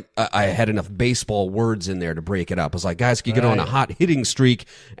 and I was like, I had enough baseball words in there to break it up. I was like, guys, can you get on a hot hitting streak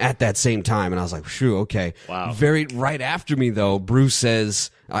at that same time? And I was like, shoo, okay. Wow. Very right after me though, Bruce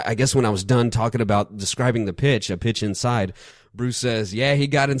says, I guess when I was done talking about describing the pitch, a pitch inside, Bruce says, yeah, he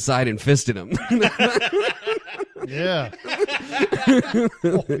got inside and fisted him. Yeah.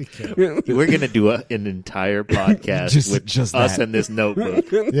 Holy cow. We're gonna do an entire podcast with just us that. and this notebook.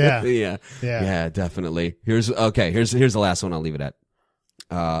 Yeah. Yeah, definitely. Here's the last one I'll leave it at.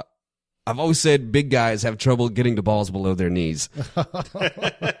 I've always said big guys have trouble getting the balls below their knees.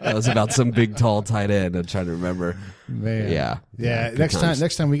 That was about some big, tall tight end. I'm trying to remember. Man. Yeah.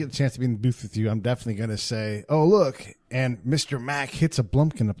 Next time we get the chance to be in the booth with you, I'm definitely going to say, oh, look, and Mr. Mack hits a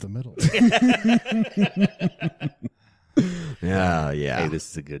Blumpkin up the middle. Yeah. Hey, this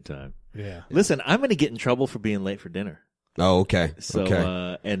is a good time. Yeah. Listen, I'm gonna get in trouble for being late for dinner. Oh, okay. So,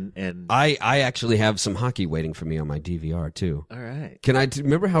 okay. and I actually have some hockey waiting for me on my DVR too. all right. Can I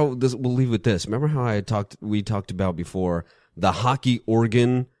remember how this? We'll leave with this. Remember how we talked about before the hockey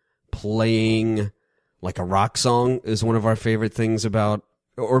organ playing like a rock song is one of our favorite things about,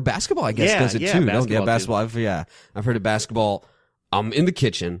 or basketball. I guess does it too. Basketball. Basketball. I've heard of basketball. I'm in the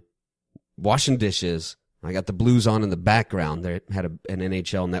kitchen washing dishes. I got the Blues on in the background. They had an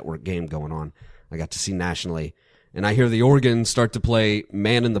NHL Network game going on. I got to see nationally. And I hear the organ start to play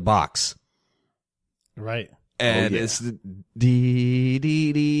Man in the Box. Right. And it's the dee,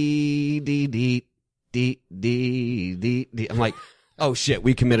 dee, dee, dee, dee, dee, dee, dee, dee. I'm like, oh shit,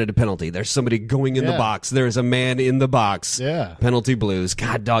 we committed a penalty. There's somebody going in the box. There's a man in the box. Yeah. Penalty Blues.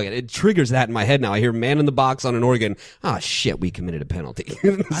 God dog it. It triggers that in my head now. I hear man in the box on an organ. Ah, shit, we committed a penalty.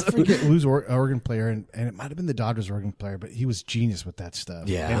 I forget who's organ player, and it might have been the Dodgers organ player, but he was genius with that stuff.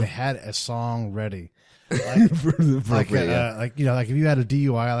 Yeah. And it had a song ready. Like, like if you had a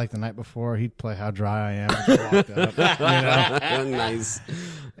DUI like the night before, he'd play "How Dry I Am." As you walked up, Nice.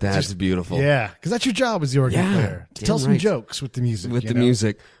 That's beautiful. Yeah, because that's your job as the organ player, to tell some jokes with the music.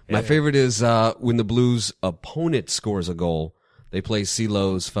 Music. My favorite is when the Blues' opponent scores a goal, they play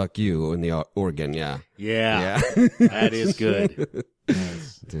CeeLo's "Fuck You" in the organ. Yeah. That is good.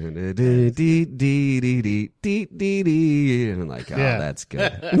 And I'm like, oh, that's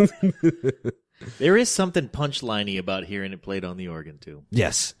good. There is something punchliney about hearing it played on the organ too.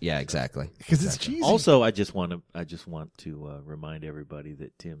 Yes. Yeah. Exactly. Because it's cheesy. Also, I just want to remind everybody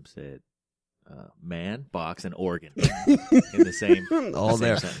that Tim said, "Man, box, and organ" in the same all same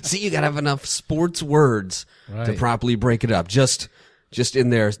there. sentence. See, you gotta have enough sports words to properly break it up. Just in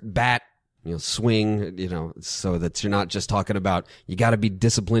there, bat, swing, so that you're not just talking about. You got to be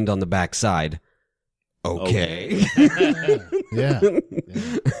disciplined on the backside. Okay. Yeah.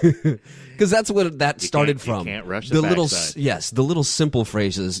 Because that's what that started from. You can't rush the backside. The little simple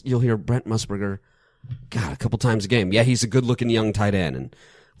phrases. You'll hear Brent Musburger, God, a couple times a game. Yeah, he's a good-looking young tight end, and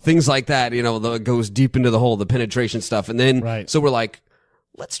things like that. That goes deep into the hole, the penetration stuff, and then so we're like,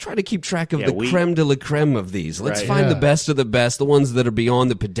 let's try to keep track of the creme de la creme of these. Let's find the best of the best, the ones that are beyond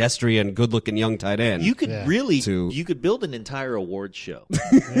the pedestrian, good-looking young tight end. You could you could build an entire award show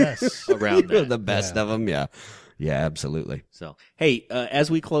Yes. around that. The best of them, yeah. Yeah, absolutely. So, hey, as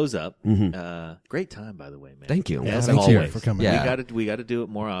we close up, great time, by the way, man. Thank you. As Thank you always, for coming. Yeah. we got to do it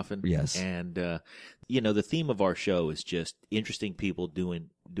more often. Yes. And the theme of our show is just interesting people doing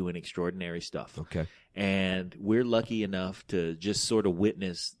extraordinary stuff. Okay. And we're lucky enough to just sort of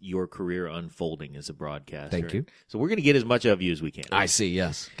witness your career unfolding as a broadcaster. Thank you. So we're going to get as much of you as we can. I see.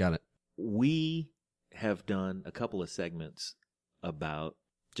 Yes. Got it. We have done a couple of segments about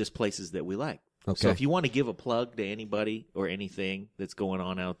just places that we like. Okay. So if you want to give a plug to anybody or anything that's going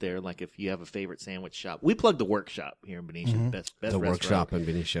on out there, like if you have a favorite sandwich shop, we plug the Workshop here in Benicia, best The restaurant Workshop in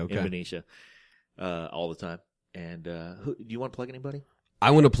Benicia. Okay. in Benicia, all the time. And do you want to plug anybody?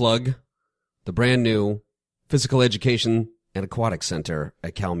 I want to plug the brand new Physical Education and Aquatic Center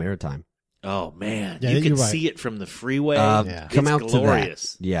at Cal Maritime. Oh man, Yeah, you can you're right. see it from the freeway. Come out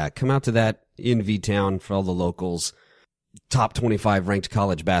glorious. to that. Yeah, come out to that in V-Town for all the locals. Top 25 ranked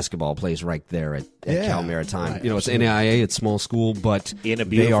college basketball plays right there at Cal Maritime. Right, it's NAIA, it's small school, but In a they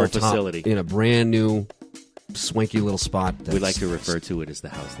beautiful are facility. in a brand new, swanky little spot. We like to refer to it as the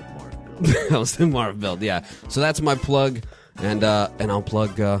house that Marv built. House that Marv built. Yeah, so that's my plug, and I'll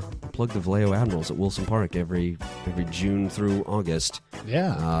plug plug the Vallejo Admirals at Wilson Park every June through August.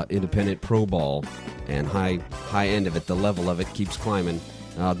 Yeah. Independent pro ball, and high end of it, the level of it keeps climbing.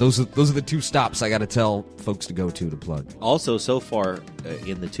 Those are the two stops I got to tell folks to go to plug. Also, so far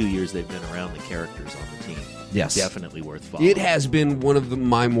in the 2 years they've been around, the characters on the team, Yes, definitely worth following. it has been one of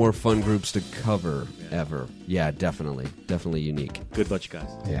my more fun groups to cover ever. Yeah, definitely unique. Good bunch of guys.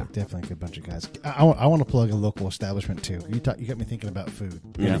 Yeah, definitely a good bunch of guys. I want to plug a local establishment too. You got me thinking about food.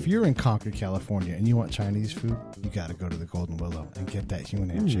 Yeah. And if you're in Concord, California, and you want Chinese food, you got to go to the Golden Willow and get that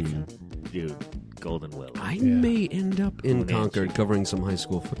Hunan chicken. Dude, Golden Willow. I may end up in Hunan Concord chicken. covering some high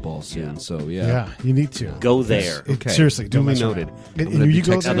school football soon. Yeah. So Yeah, you need to Go there. It- Okay. Seriously, don't Duly mess around. noted. And, I'm gonna and be you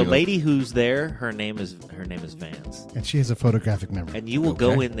go texting Now there, the lady who's there, her name is Vance, and she has a photographic memory. and you will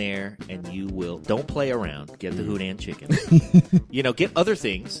go Okay. in there and you will don't play around. Get the Hunan chicken. Get other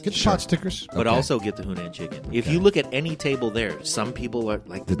things. Get the pot stickers. But Okay. also get the Hunan chicken. If you look at any table there, some people are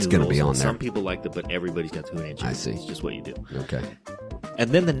like the It's gonna noodles, be on and there. some people like but everybody's got the Hunan chicken. I see. It's just what you do. Okay.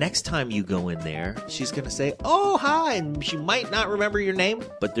 And then the next time you go in there, she's going to say, "Oh, hi," and she might not remember your name,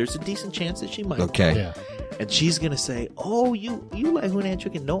 but there's a decent chance that she might. Okay. Yeah. And she's going to say, "Oh, you like Hunan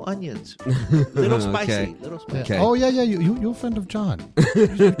chicken, no onions, little spicy, Okay. little spicy." Okay. Oh yeah, you're a friend of John.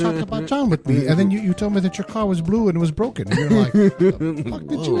 You talked about John with me, and then you told me that your car was blue and it was broken. And you're like, the fuck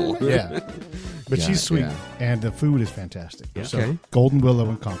did you Whoa. know? Yeah. But Yeah, she's sweet, yeah. and the food is fantastic. So, Okay. Golden Willow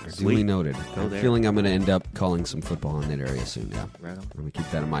and Concord. Duly noted. Go I'm there. feeling I'm going to end up calling some football in that area soon. Yeah. Right on. I'm going to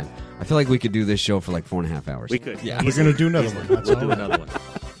keep that in mind. I feel like we could do this show for like 4.5 hours. We could. Yeah. We're gonna do another one. That's We'll all. do another one.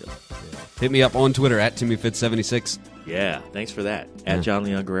 Hit me up on Twitter at TimmyFitz76. Yeah, thanks for that. At John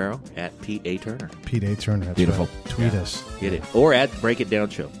Leon Guerrero, at Pete A. Turner. Pete A. Turner. That's Beautiful. right. Tweet us. Get it. Or at Break It Down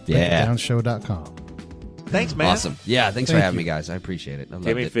Show. Yeah. Downshow.com. Thanks, man. Awesome. Yeah. Thanks for Thank having you. me, guys. I appreciate it. I loved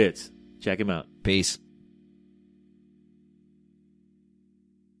Timmy it. Fitz. Check him out. Peace.